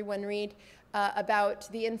recommend everyone read about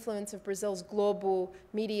the influence of Brazil's global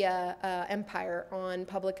media empire on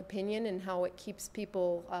public opinion and how it keeps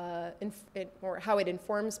people, or how it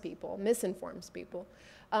informs people, misinforms people.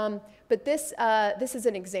 But this is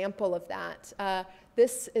an example of that.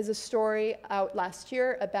 This is a story out last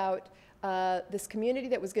year about this community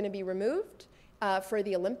that was going to be removed for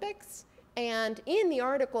the Olympics. And in the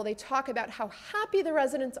article, they talk about how happy the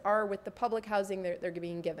residents are with the public housing they're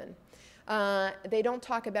being given. They don't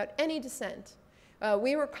talk about any dissent.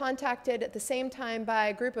 We were contacted at the same time by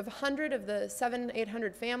a group of 100 of the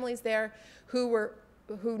 700-800 families there who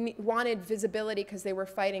wanted visibility because they were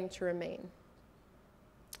fighting to remain.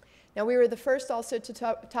 Now, we were the first also to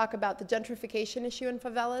talk about the gentrification issue in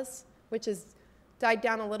favelas, which has died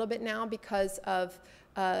down a little bit now because of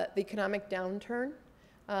the economic downturn.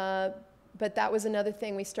 But that was another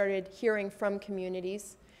thing we started hearing from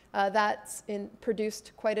communities. That's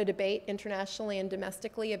produced quite a debate internationally and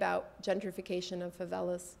domestically about gentrification of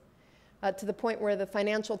favelas, to the point where the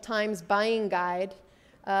Financial Times buying guide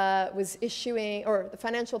was issuing, or the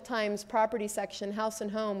Financial Times property section, House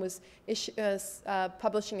and Home, was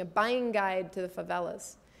publishing a buying guide to the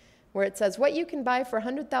favelas, where it says, what you can buy for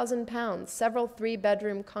 100,000 pounds, several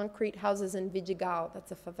 3-bedroom concrete houses in Vidigal,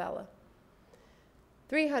 that's a favela.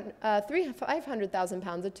 500,000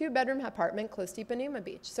 pounds, a 2-bedroom apartment close to Ipanema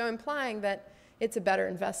Beach. So implying that it's a better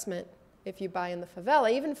investment if you buy in the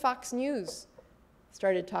favela. Even Fox News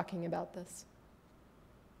started talking about this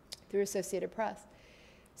through Associated Press.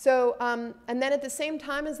 So, and then at the same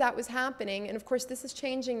time as that was happening, and of course this is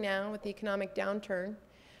changing now with the economic downturn,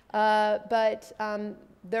 but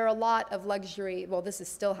there are a lot of luxury, well, this is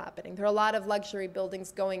still happening. There are a lot of luxury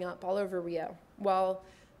buildings going up all over Rio, while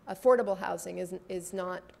affordable housing is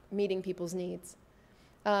not meeting people's needs.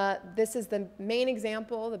 This is the main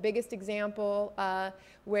example, the biggest example,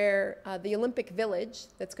 where the Olympic Village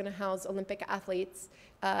that's going to house Olympic athletes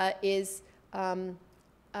is going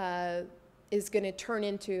to turn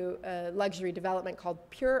into a luxury development called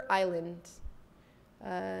Pure Island,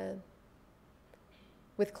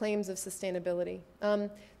 with claims of sustainability.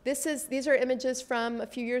 These are images from a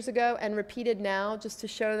few years ago and repeated now, just to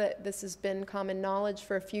show that this has been common knowledge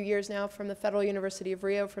for a few years now, from the Federal University of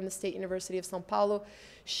Rio, from the State University of São Paulo,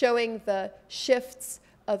 showing the shifts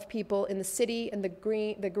of people in the city, and the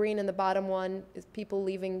green in the bottom one is people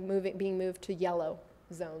being moved to yellow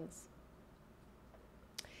zones.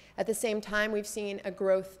 At the same time, we've seen a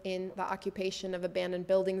growth in the occupation of abandoned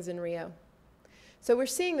buildings in Rio. So we're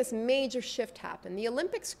seeing this major shift happen. The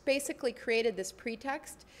Olympics basically created this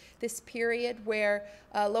pretext, this period where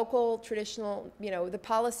local traditional,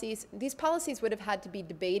 these policies would have had to be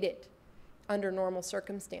debated under normal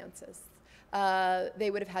circumstances.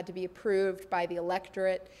 They would have had to be approved by the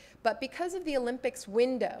electorate. But because of the Olympics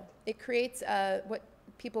window, it creates what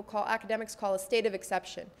academics call a state of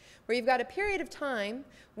exception, where you've got a period of time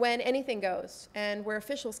when anything goes and where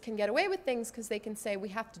officials can get away with things because they can say, we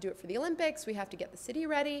have to do it for the Olympics, we have to get the city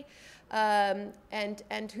ready,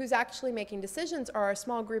 and who's actually making decisions are a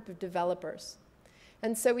small group of developers.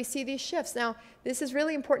 And so we see these shifts. Now, this is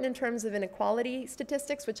really important in terms of inequality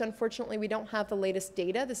statistics, which unfortunately we don't have the latest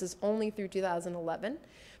data. This is only through 2011.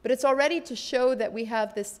 But it's already to show that we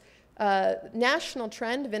have this national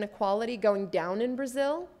trend of inequality going down in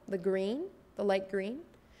Brazil, the light green,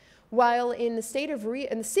 while in the city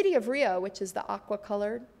of Rio, which is the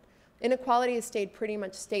aqua-colored, inequality has stayed pretty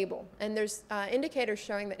much stable. And there's indicators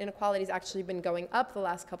showing that inequality has actually been going up the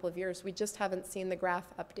last couple of years. We just haven't seen the graph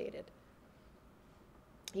updated.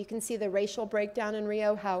 You can see the racial breakdown in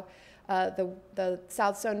Rio, how the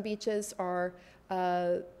South Zone beaches or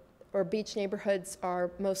beach neighborhoods are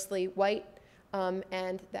mostly white,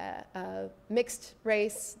 and the mixed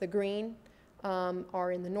race, the green,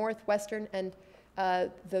 are in the northwestern, and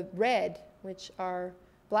the red, which are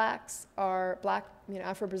blacks,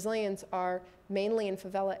 Afro-Brazilians, are mainly in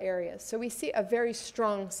favela areas. So we see a very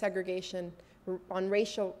strong segregation on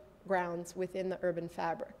racial grounds within the urban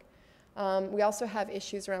fabric. We also have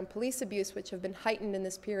issues around police abuse, which have been heightened in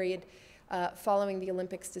this period following the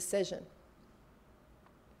Olympics decision.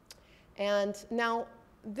 And now,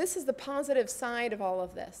 this is the positive side of all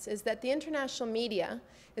of this, is that the international media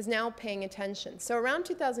is now paying attention. So around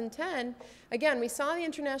 2010, again, we saw the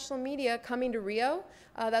international media coming to Rio.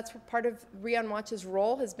 That's part of RioOnWatch's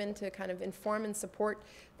role, has been to kind of inform and support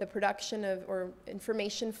the production of, or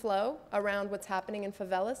information flow around what's happening in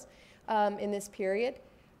favelas in this period.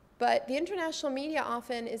 But the international media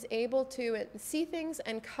often is able to see things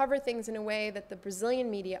and cover things in a way that the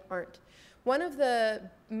Brazilian media aren't. One of the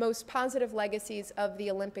most positive legacies of the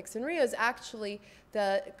Olympics in Rio is actually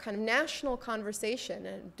the kind of national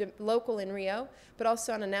conversation, local in Rio, but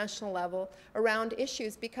also on a national level, around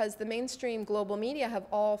issues, because the mainstream global media have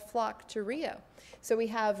all flocked to Rio. So we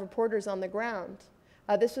have reporters on the ground.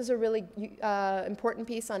 This was a really important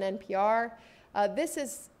piece on NPR.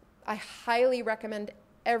 I highly recommend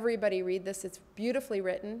everybody read this. It's beautifully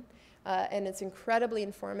written. And it's incredibly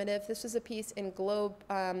informative. This was a piece in the Globe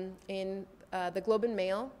and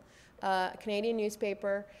Mail, a Canadian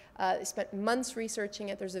newspaper. They spent months researching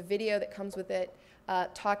it. There's a video that comes with it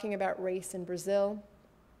talking about race in Brazil.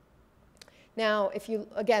 Now, if you,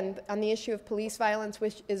 again, on the issue of police violence,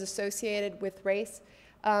 which is associated with race,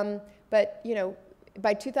 but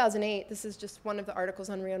by 2008, this is just one of the articles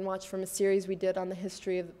on RioOnWatch from a series we did on the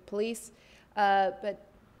history of the police, but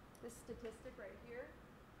this statistic right here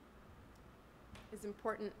is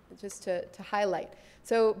important just to highlight.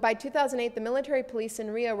 So by 2008, the military police in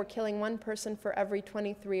Rio were killing 1 person for every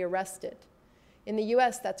 23 arrested. In the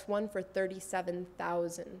US, that's 1 for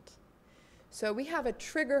 37,000. So we have a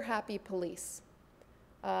trigger-happy police.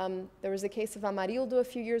 There was a case of Amarildo a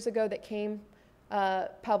few years ago that came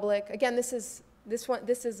public. Again, this is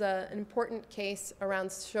an important case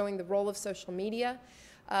around showing the role of social media.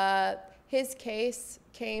 His case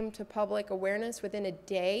came to public awareness within a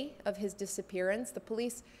day of his disappearance. The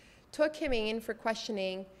police took him in for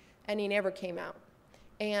questioning, and he never came out.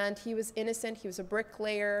 and he was innocent. He was a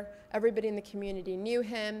bricklayer. Everybody in the community knew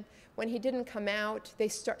him. When he didn't come out,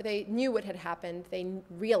 they knew what had happened. They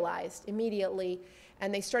realized immediately,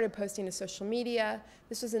 and they started posting to social media.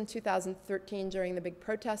 This was in 2013 during the big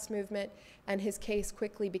protest movement, and his case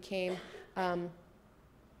quickly became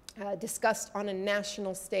discussed on a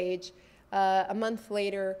national stage. A month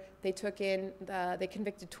later, they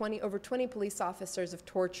convicted over 20 police officers of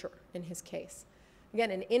torture in his case.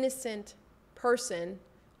 Again, an innocent person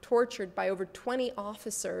tortured by over 20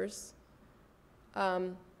 officers.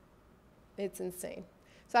 It's insane.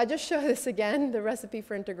 So I just show this again, the recipe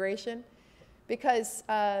for integration, because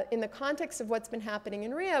in the context of what's been happening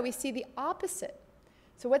in Rio, we see the opposite.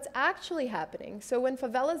 So what's actually happening? So when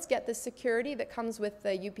favelas get the security that comes with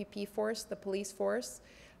the UPP force, the police force,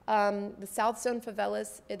 the South Zone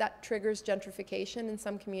favelas, that triggers gentrification in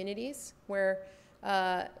some communities where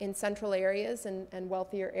in central areas and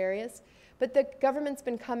wealthier areas. But the government's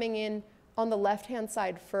been coming in on the left-hand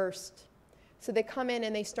side first. So they come in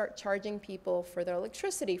and they start charging people for their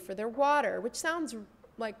electricity, for their water, which sounds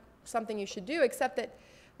like something you should do, except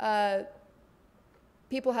that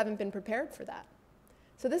people haven't been prepared for that.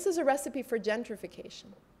 So this is a recipe for gentrification.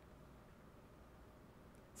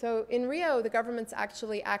 So in Rio, the government's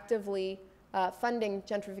actually actively funding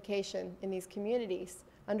gentrification in these communities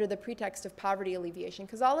under the pretext of poverty alleviation,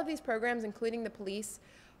 because all of these programs, including the police,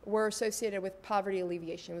 were associated with poverty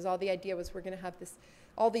alleviation. All the idea was we're going to have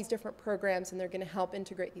all these different programs, and they're going to help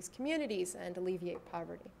integrate these communities and alleviate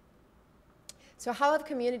poverty. So how have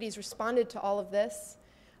communities responded to all of this?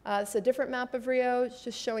 It's a different map of Rio. It's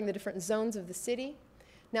just showing the different zones of the city.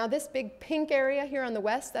 Now this big pink area here on the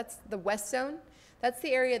west, that's the West Zone. That's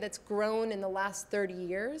the area that's grown in the last 30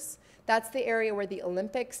 years. That's the area where the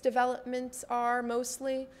Olympics developments are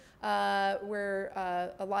mostly, where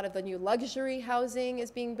a lot of the new luxury housing is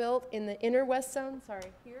being built in the inner West Zone,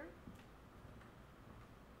 here.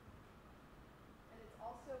 And it's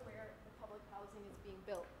also where the public housing is being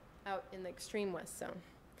built out in the extreme West Zone.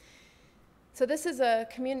 So this is a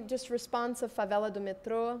just response of Favela do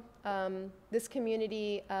Metrô. This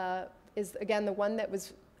community is, again, the one that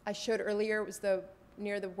I showed earlier. It was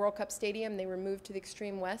near the World Cup Stadium. They were moved to the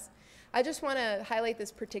extreme west. I just want to highlight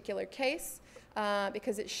this particular case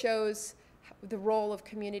because it shows the role of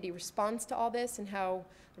community response to all this and how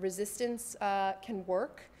resistance can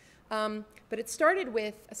work. But it started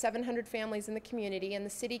with 700 families in the community, and the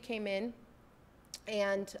city came in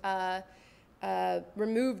and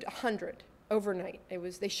removed 100 overnight.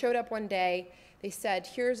 They showed up one day. They said,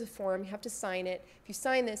 here's a form, you have to sign it. If you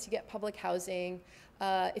sign this, you get public housing.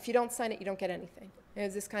 If you don't sign it, you don't get anything. It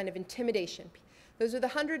was this kind of intimidation. Those are the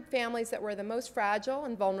 100 families that were the most fragile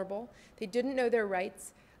and vulnerable. They didn't know their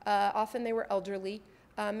rights. Often they were elderly,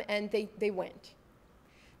 and they went.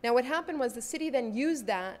 Now what happened was the city then used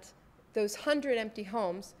those 100 empty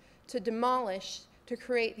homes to demolish, to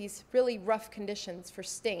create these really rough conditions for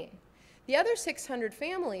staying. The other 600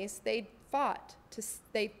 families, they fought.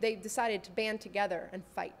 They decided to band together and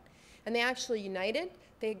fight. And they actually united.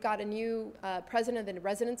 They got a new president of the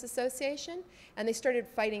Residents Association, and they started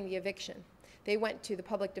fighting the eviction. They went to the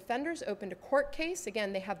public defenders, opened a court case.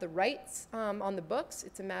 Again, they have the rights on the books.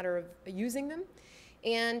 It's a matter of using them.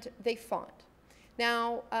 And they fought.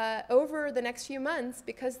 Now, over the next few months,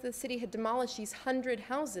 because the city had demolished these 100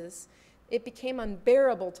 houses, it became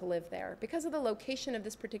unbearable to live there. Because of the location of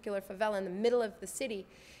this particular favela in the middle of the city,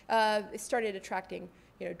 it started attracting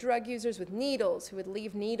drug users with needles who would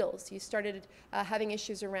leave needles. You started having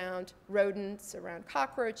issues around rodents, around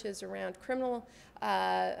cockroaches, around criminal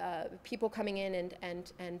people coming in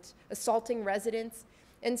and assaulting residents.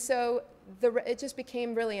 And so it just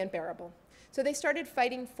became really unbearable. So they started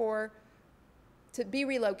fighting to be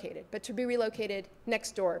relocated, but to be relocated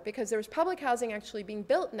next door, because there was public housing actually being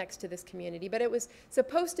built next to this community, but it was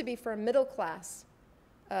supposed to be for middle class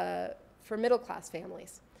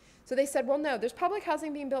families. So they said, well, no, there's public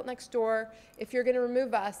housing being built next door. If you're going to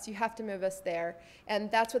remove us, you have to move us there. And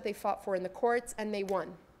that's what they fought for in the courts, and they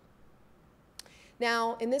won.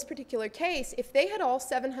 Now, in this particular case, if they had all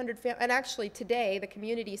 700 families, and actually today the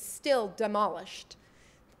community is still demolished.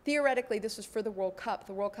 Theoretically, this was for the World Cup.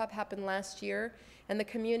 The World Cup happened last year, and the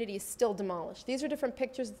community is still demolished. These are different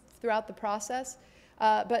pictures throughout the process,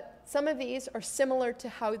 but some of these are similar to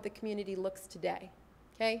how the community looks today.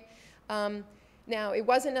 Okay? Now, it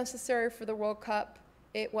wasn't necessary for the World Cup.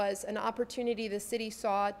 It was an opportunity the city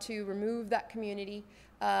saw to remove that community.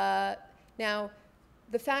 Now,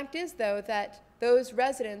 the fact is, though, that those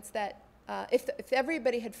residents that, if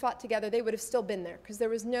everybody had fought together, they would have still been there, because there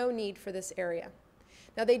was no need for this area.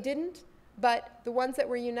 Now, they didn't, but the ones that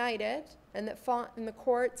were united and that fought in the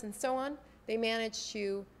courts and so on, they managed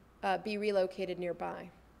to be relocated nearby.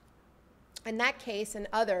 In that case and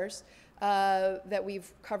others that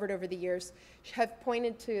we've covered over the years have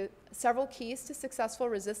pointed to several keys to successful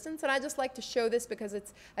resistance. And I just like to show this because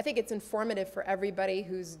I think it's informative for everybody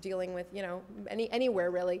who's dealing with,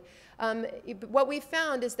 anywhere really. What we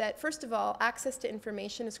found is that, first of all, access to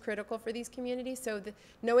information is critical for these communities. So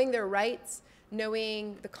knowing their rights,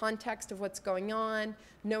 knowing the context of what's going on,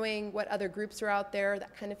 knowing what other groups are out there,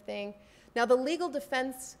 that kind of thing. Now, the legal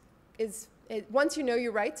defense is, once you know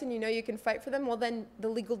your rights and you know you can fight for them, well, then the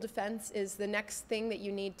legal defense is the next thing that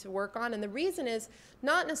you need to work on. And the reason is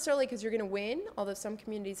not necessarily because you're going to win, although some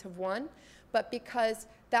communities have won, but because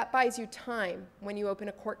that buys you time when you open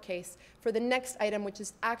a court case for the next item, which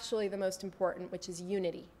is actually the most important, which is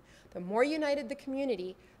unity. The more united the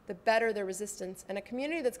community, the better the resistance. And a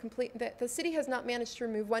community that's complete, the city has not managed to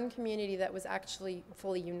remove one community that was actually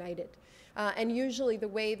fully united. And usually the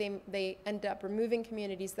way they end up removing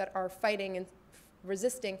communities that are fighting and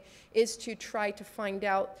resisting is to try to find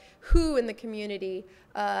out who in the community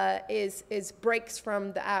breaks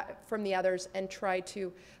from the others and try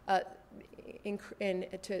to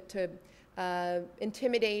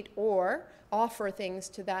intimidate or offer things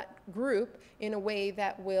to that group in a way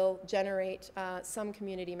that will generate some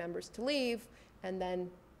community members to leave, and then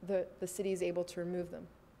the city is able to remove them.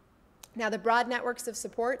 Now, the broad networks of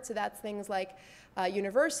support, so that's things like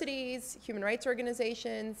universities, human rights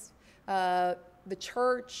organizations, the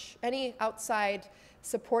church, any outside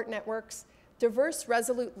support networks, diverse,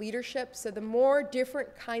 resolute leadership, so the more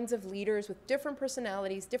different kinds of leaders with different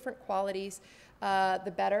personalities, different qualities,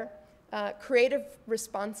 the better. Creative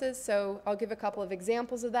responses, so I'll give a couple of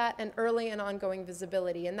examples of that, and early and ongoing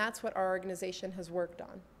visibility, and that's what our organization has worked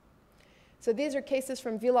on. So these are cases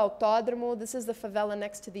from Vila Autódromo. This is the favela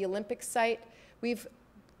next to the Olympic site. We've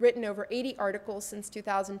written over 80 articles since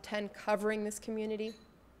 2010 covering this community.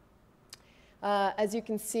 As you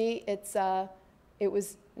can see, it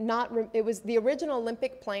was the original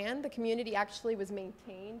Olympic plan. The community actually was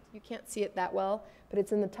maintained. You can't see it that well, but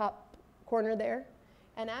it's in the top corner there.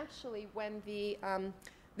 And actually, when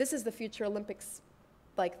this is the Future Olympics,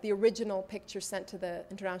 like the original picture sent to the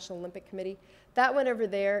International Olympic Committee. That one over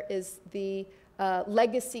there is the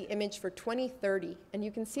legacy image for 2030. And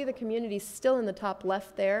you can see the community still in the top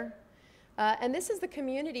left there. And this is the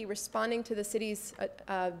community responding to the city's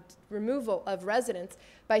removal of residents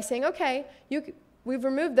by saying, okay, we've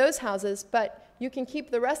removed those houses, but you can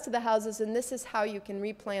keep the rest of the houses, and this is how you can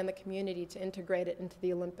replan the community to integrate it into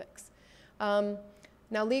the Olympics.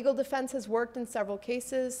 Now, legal defense has worked in several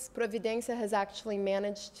cases. Providência has actually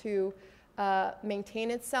managed to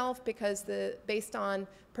maintain itself because based on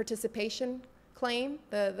participation claim,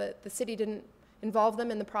 the city didn't involve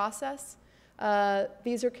them in the process.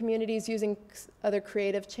 These are communities using other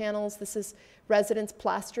creative channels. This is residents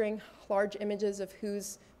plastering large images of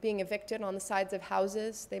who's being evicted on the sides of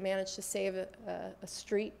houses. They managed to save a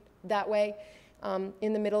street that way.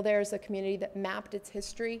 In the middle there is a community that mapped its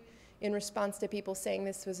history in response to people saying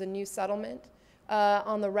this was a new settlement.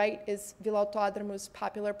 On the right is Vila Autódromo's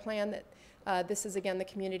popular plan. This is, again, the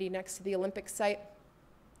community next to the Olympic site.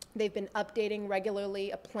 They've been updating regularly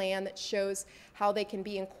a plan that shows how they can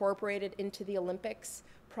be incorporated into the Olympics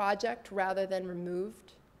project rather than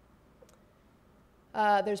removed.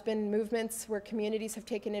 There's been movements where communities have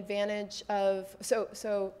taken advantage of,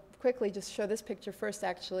 so quickly just show this picture first,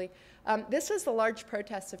 actually. This was the large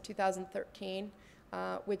protests of 2013.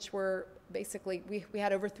 Which were basically, we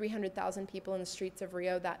had over 300,000 people in the streets of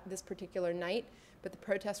Rio this particular night, but the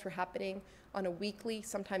protests were happening on a weekly,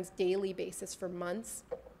 sometimes daily basis for months.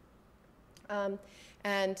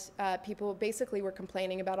 People basically were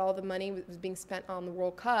complaining about all the money that was being spent on the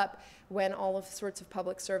World Cup when all of sorts of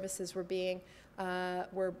public services were being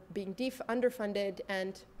underfunded,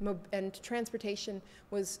 and transportation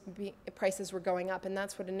prices were going up, and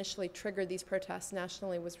that's what initially triggered these protests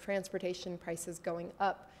nationally, was transportation prices going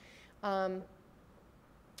up.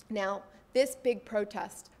 Now, this big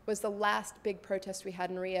protest was the last big protest we had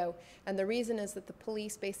in Rio, and the reason is that the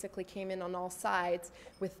police basically came in on all sides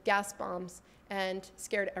with gas bombs and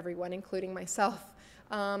scared everyone, including myself.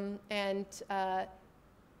 But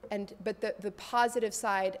the positive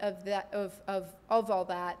side of that, of all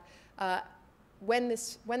that, when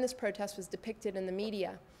this protest was depicted in the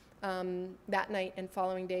media that night and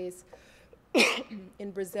following days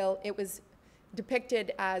in Brazil, it was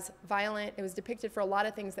depicted as violent. It was depicted for a lot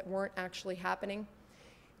of things that weren't actually happening.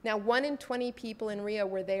 Now, 1 in 20 people in Rio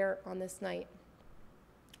were there on this night.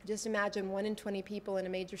 Just imagine 1 in 20 people in a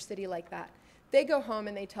major city like that. They go home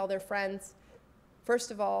and they tell their friends, first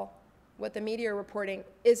of all, what the media are reporting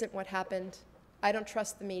isn't what happened. I don't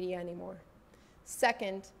trust the media anymore.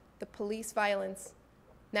 Second, the police violence.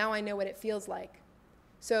 Now I know what it feels like.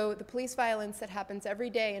 So the police violence that happens every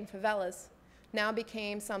day in favelas now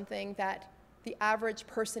became something that the average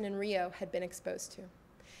person in Rio had been exposed to.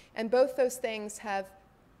 And both those things have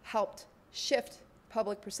helped shift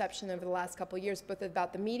public perception over the last couple of years, both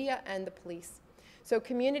about the media and the police. So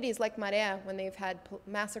communities like Maré, when they've had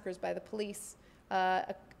massacres by the police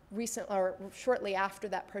shortly after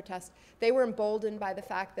that protest, they were emboldened by the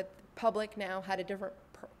fact that the public now had a different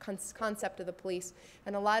concept of the police.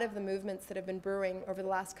 And a lot of the movements that have been brewing over the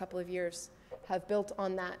last couple of years have built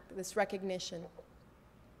on that, this recognition.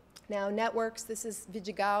 Now, networks, this is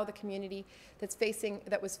Vidigal, the community that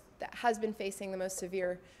has been facing the most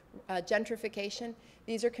severe gentrification.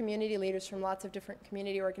 These are community leaders from lots of different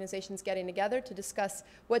community organizations getting together to discuss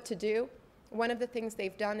what to do. One of the things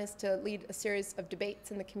they've done is to lead a series of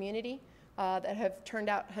debates in the community that have turned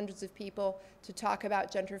out hundreds of people to talk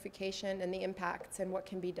about gentrification and the impacts and what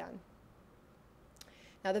can be done.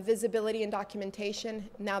 Now, the visibility and documentation,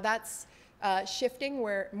 now that's shifting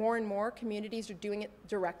where more and more communities are doing it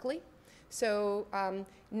directly. So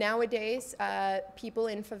nowadays, people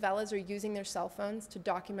in favelas are using their cell phones to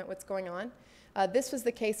document what's going on. This was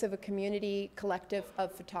the case of a community collective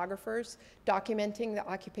of photographers documenting the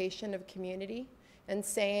occupation of a community and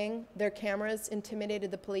saying their cameras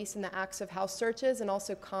intimidated the police in the acts of house searches and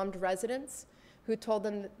also calmed residents who told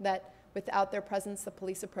them that without their presence, the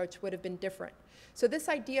police approach would have been different. So this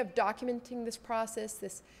idea of documenting this process,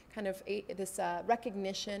 this kind of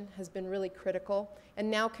recognition has been really critical, and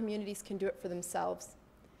now communities can do it for themselves.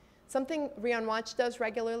 Something RioOnWatch does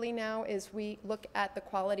regularly now is we look at the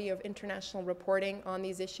quality of international reporting on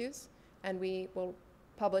these issues, and we will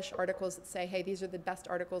publish articles that say, hey, these are the best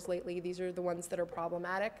articles lately, these are the ones that are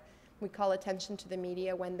problematic. We call attention to the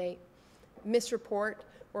media when they misreport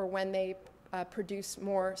or when they produce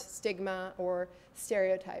more stigma or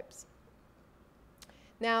stereotypes.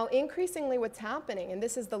 Now, increasingly what's happening, and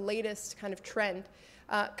this is the latest kind of trend,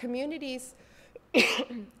 communities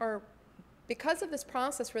are, because of this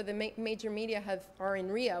process where the major media are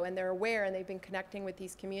in Rio and they're aware and they've been connecting with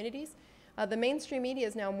these communities, the mainstream media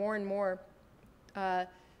is now more and more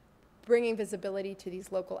bringing visibility to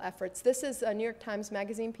these local efforts. This is a New York Times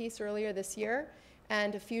Magazine piece earlier this year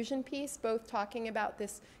and a Fusion piece, both talking about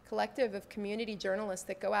this collective of community journalists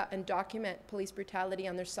that go out and document police brutality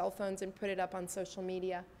on their cell phones and put it up on social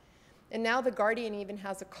media. And now The Guardian even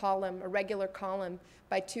has a column, a regular column,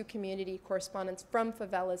 by two community correspondents from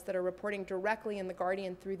favelas that are reporting directly in The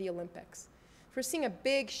Guardian through the Olympics. We're seeing a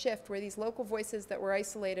big shift where these local voices that were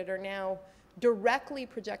isolated are now directly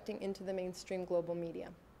projecting into the mainstream global media.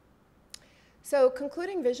 So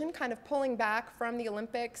concluding vision, kind of pulling back from the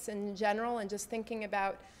Olympics in general and just thinking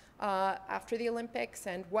about after the Olympics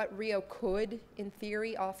and what Rio could, in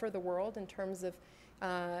theory, offer the world in terms of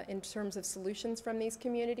solutions from these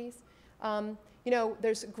communities. You know,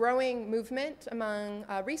 there's growing movement among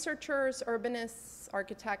researchers, urbanists,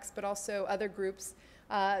 architects, but also other groups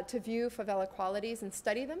to view favela qualities and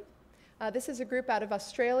study them. This is a group out of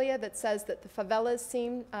Australia that says that the favelas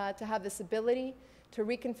seem to have this ability to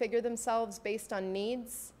reconfigure themselves based on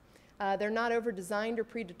needs. They're not over-designed or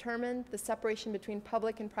predetermined. The separation between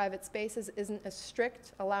public and private spaces isn't as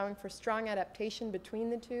strict, allowing for strong adaptation between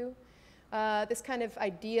the two. This kind of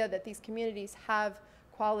idea that these communities have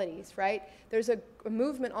qualities, right? There's a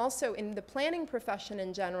movement also in the planning profession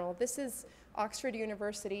in general. This is Oxford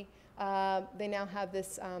University. They now have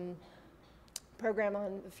this program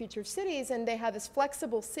on the future of cities, and they have this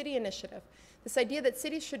flexible city initiative. This idea that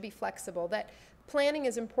cities should be flexible, that planning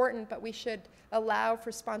is important, but we should allow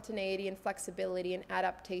for spontaneity and flexibility and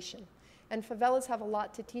adaptation. And favelas have a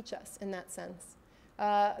lot to teach us in that sense.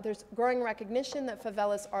 There's growing recognition that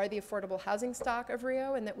favelas are the affordable housing stock of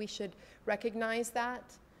Rio and that we should recognize that.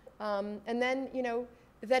 And then, you know,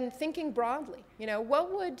 then thinking broadly, you know,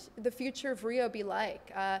 what would the future of Rio be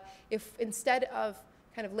like if instead of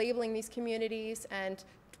kind of labeling these communities and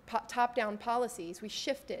top-down policies, we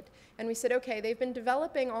shifted and we said, okay, they've been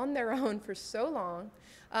developing on their own for so long.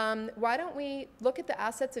 Why don't we look at the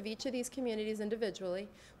assets of each of these communities individually?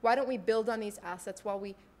 Why don't we build on these assets while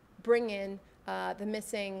we bring in the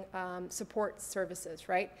missing support services,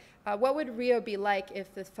 right? What would Rio be like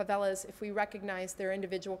if the favelas, if we recognized their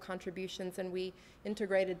individual contributions and we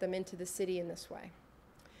integrated them into the city in this way?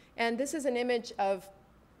 And this is an image of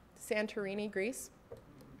Santorini, Greece.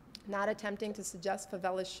 Not attempting to suggest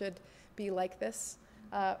favelas should be like this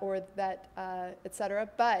or that, et cetera.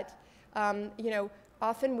 But, you know,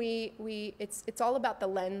 often it's all about the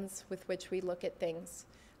lens with which we look at things.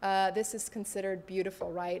 This is considered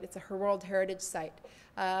beautiful, right? It's a World Heritage Site.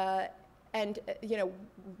 And, you know,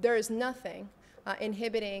 there is nothing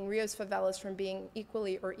inhibiting Rio's favelas from being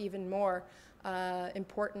equally or even more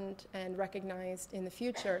important and recognized in the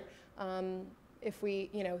future if we,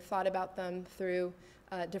 thought about them through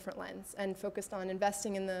a different lens and focused on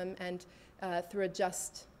investing in them and through a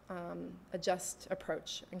just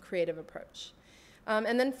approach and creative approach.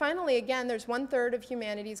 And then finally, again, there's 1/3 of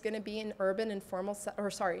humanity is going to be in urban informal,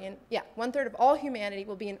 one-third of all humanity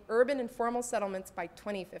will be in urban informal settlements by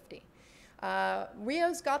 2050.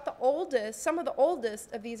 Rio's got some of the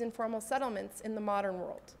oldest of these informal settlements in the modern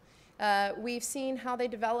world. We've seen how they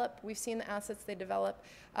develop. We've seen the assets they develop.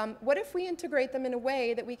 What if we integrate them in a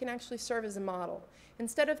way that we can actually serve as a model?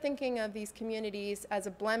 Instead of thinking of these communities as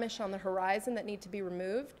a blemish on the horizon that need to be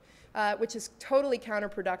removed, which is totally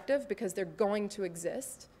counterproductive because they're going to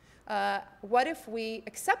exist, what if we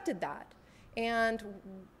accepted that and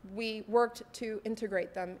we worked to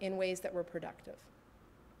integrate them in ways that were productive?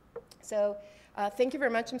 So thank you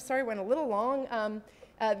very much. I'm sorry I went a little long.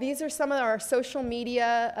 These are some of our social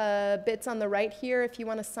media bits on the right here if you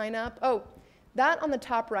want to sign up. Oh, that on the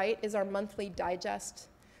top right is our monthly digest.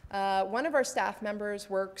 One of our staff members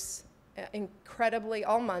works incredibly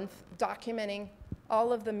all month documenting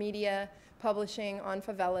all of the media publishing on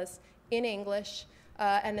favelas in English.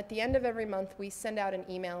 And at the end of every month, we send out an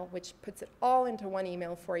email which puts it all into one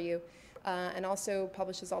email for you and also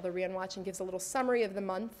publishes all the RioOnWatch and gives a little summary of the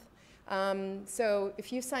month. So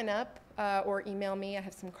if you sign up or email me, I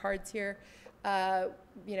have some cards here,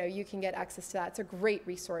 you can get access to that. It's a great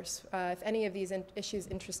resource if any of these issues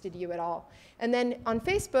interested you at all. And then on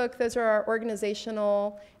Facebook, those are our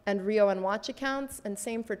organizational and RioOnWatch accounts, and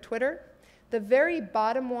same for Twitter. The very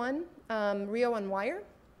bottom one, RioOnWire,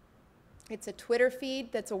 it's a Twitter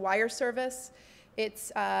feed that's a wire service.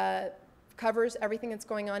 It covers everything that's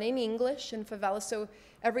going on in English in favelas. So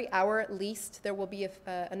every hour at least, there will be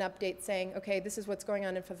an update saying, okay, this is what's going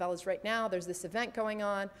on in favelas right now. There's this event going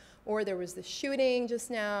on, or there was this shooting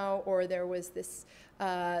just now, or there was this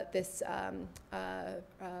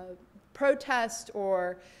protest,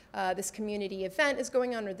 or this community event is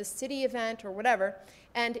going on, or this city event, or whatever.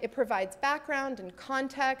 And it provides background and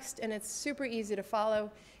context, and it's super easy to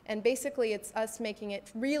follow. And basically, it's us making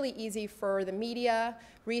it really easy for the media,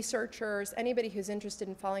 researchers, anybody who's interested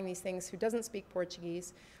in following these things who doesn't speak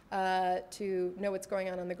Portuguese to know what's going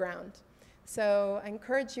on the ground. So I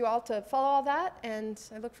encourage you all to follow all that, and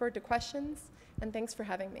I look forward to questions, and thanks for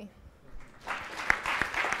having me.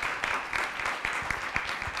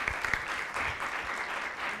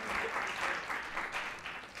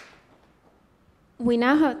 We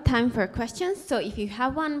now have time for questions, so if you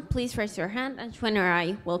have one, please raise your hand, and Shwen or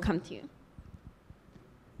I will come to you.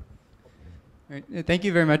 All right. Thank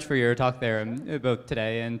you very much for your talk there, both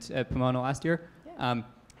today and at Pomona last year. Yeah.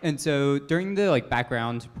 And so during the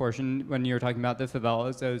background portion, when you were talking about the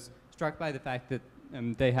favelas, I was struck by the fact that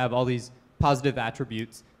they have all these positive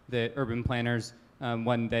attributes that urban planners,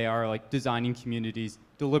 when they are designing communities,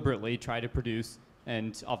 deliberately try to produce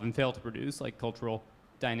and often fail to produce, like cultural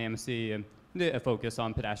dynamicy and a focus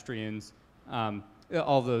on pedestrians,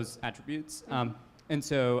 all those attributes. And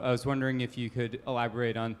so I was wondering if you could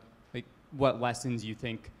elaborate on what lessons you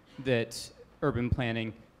think that urban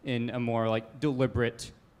planning in a more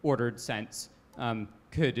deliberate, ordered sense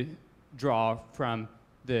could draw from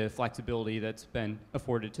the flexibility that's been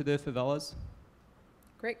afforded to the favelas?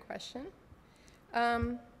 Great question.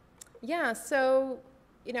 Yeah, so,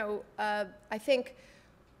 I think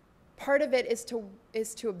part of it is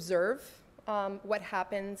to observe what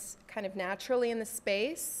happens kind of naturally in the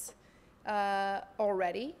space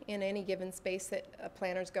already in any given space that a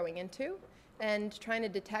planner's going into, and trying to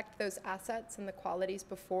detect those assets and the qualities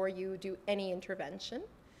before you do any intervention,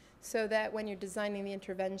 so that when you're designing the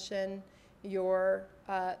intervention,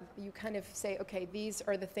 you kind of say, okay, these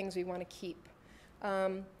are the things we want to keep.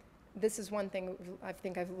 This is one thing I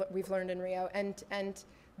think we've learned in Rio, and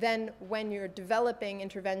then when you're developing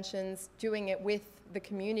interventions, doing it with the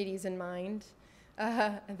communities in mind,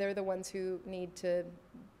 they're the ones who need to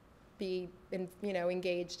be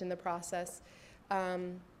engaged in the process.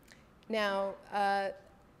 Now,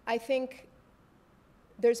 I think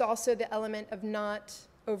there's also the element of not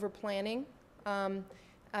over-planning,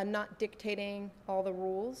 not dictating all the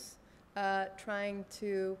rules, trying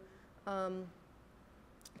to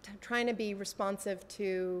be responsive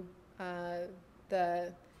to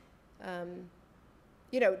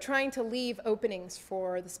trying to leave openings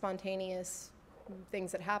for the spontaneous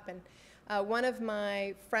things that happen. One of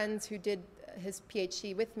my friends who did his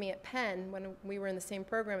PhD with me at Penn, when we were in the same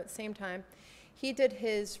program at the same time, he did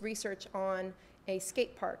his research on a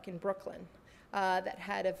skate park in Brooklyn that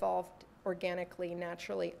had evolved organically,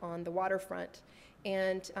 naturally on the waterfront.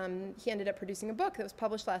 And he ended up producing a book that was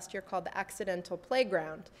published last year called The Accidental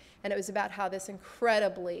Playground. And it was about how this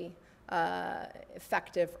incredibly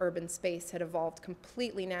effective urban space had evolved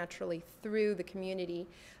completely naturally through the community.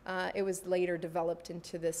 It was later developed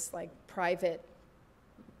into this like private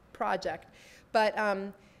project. But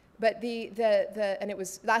and it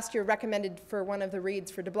was last year recommended for one of the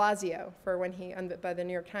reads for de Blasio, for when he, by the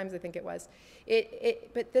New York Times, I think it was.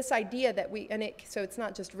 But this idea that so it's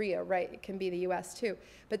not just Rio, right? It can be the US too.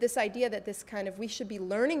 But this idea that this kind of, we should be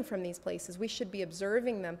learning from these places, we should be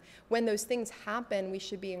observing them. When those things happen, we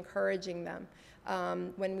should be encouraging them.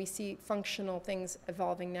 When we see functional things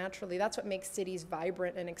evolving naturally, that's what makes cities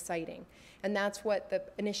vibrant and exciting. And that's what the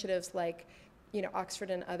initiatives like Oxford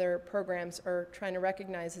and other programs are trying to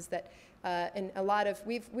recognize, is that in a lot of,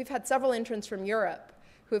 we've had several interns from Europe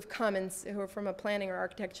who have come and who are from a planning or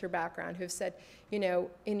architecture background who have said,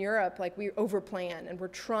 in Europe, like we overplan and we're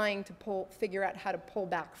trying to figure out how to pull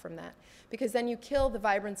back from that, because then you kill the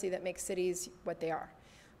vibrancy that makes cities what they are.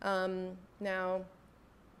 Now,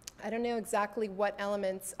 I don't know exactly what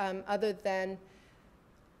elements, other than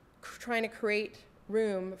trying to create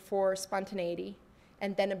room for spontaneity,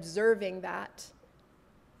 and then observing that.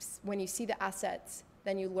 When you see the assets,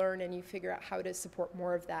 then you learn and you figure out how to support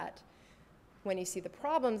more of that. When you see the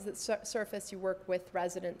problems that surface, you work with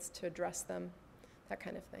residents to address them, that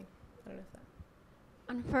kind of thing. I don't know if that.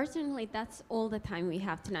 Unfortunately, that's all the time we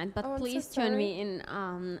have tonight, but Oh, please so join me in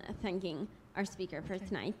thanking our speaker for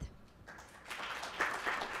tonight.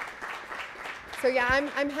 So yeah,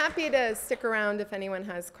 I'm happy to stick around if anyone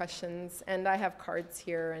has questions, and I have cards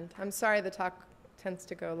here, and I'm sorry the talk tends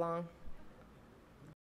to go long.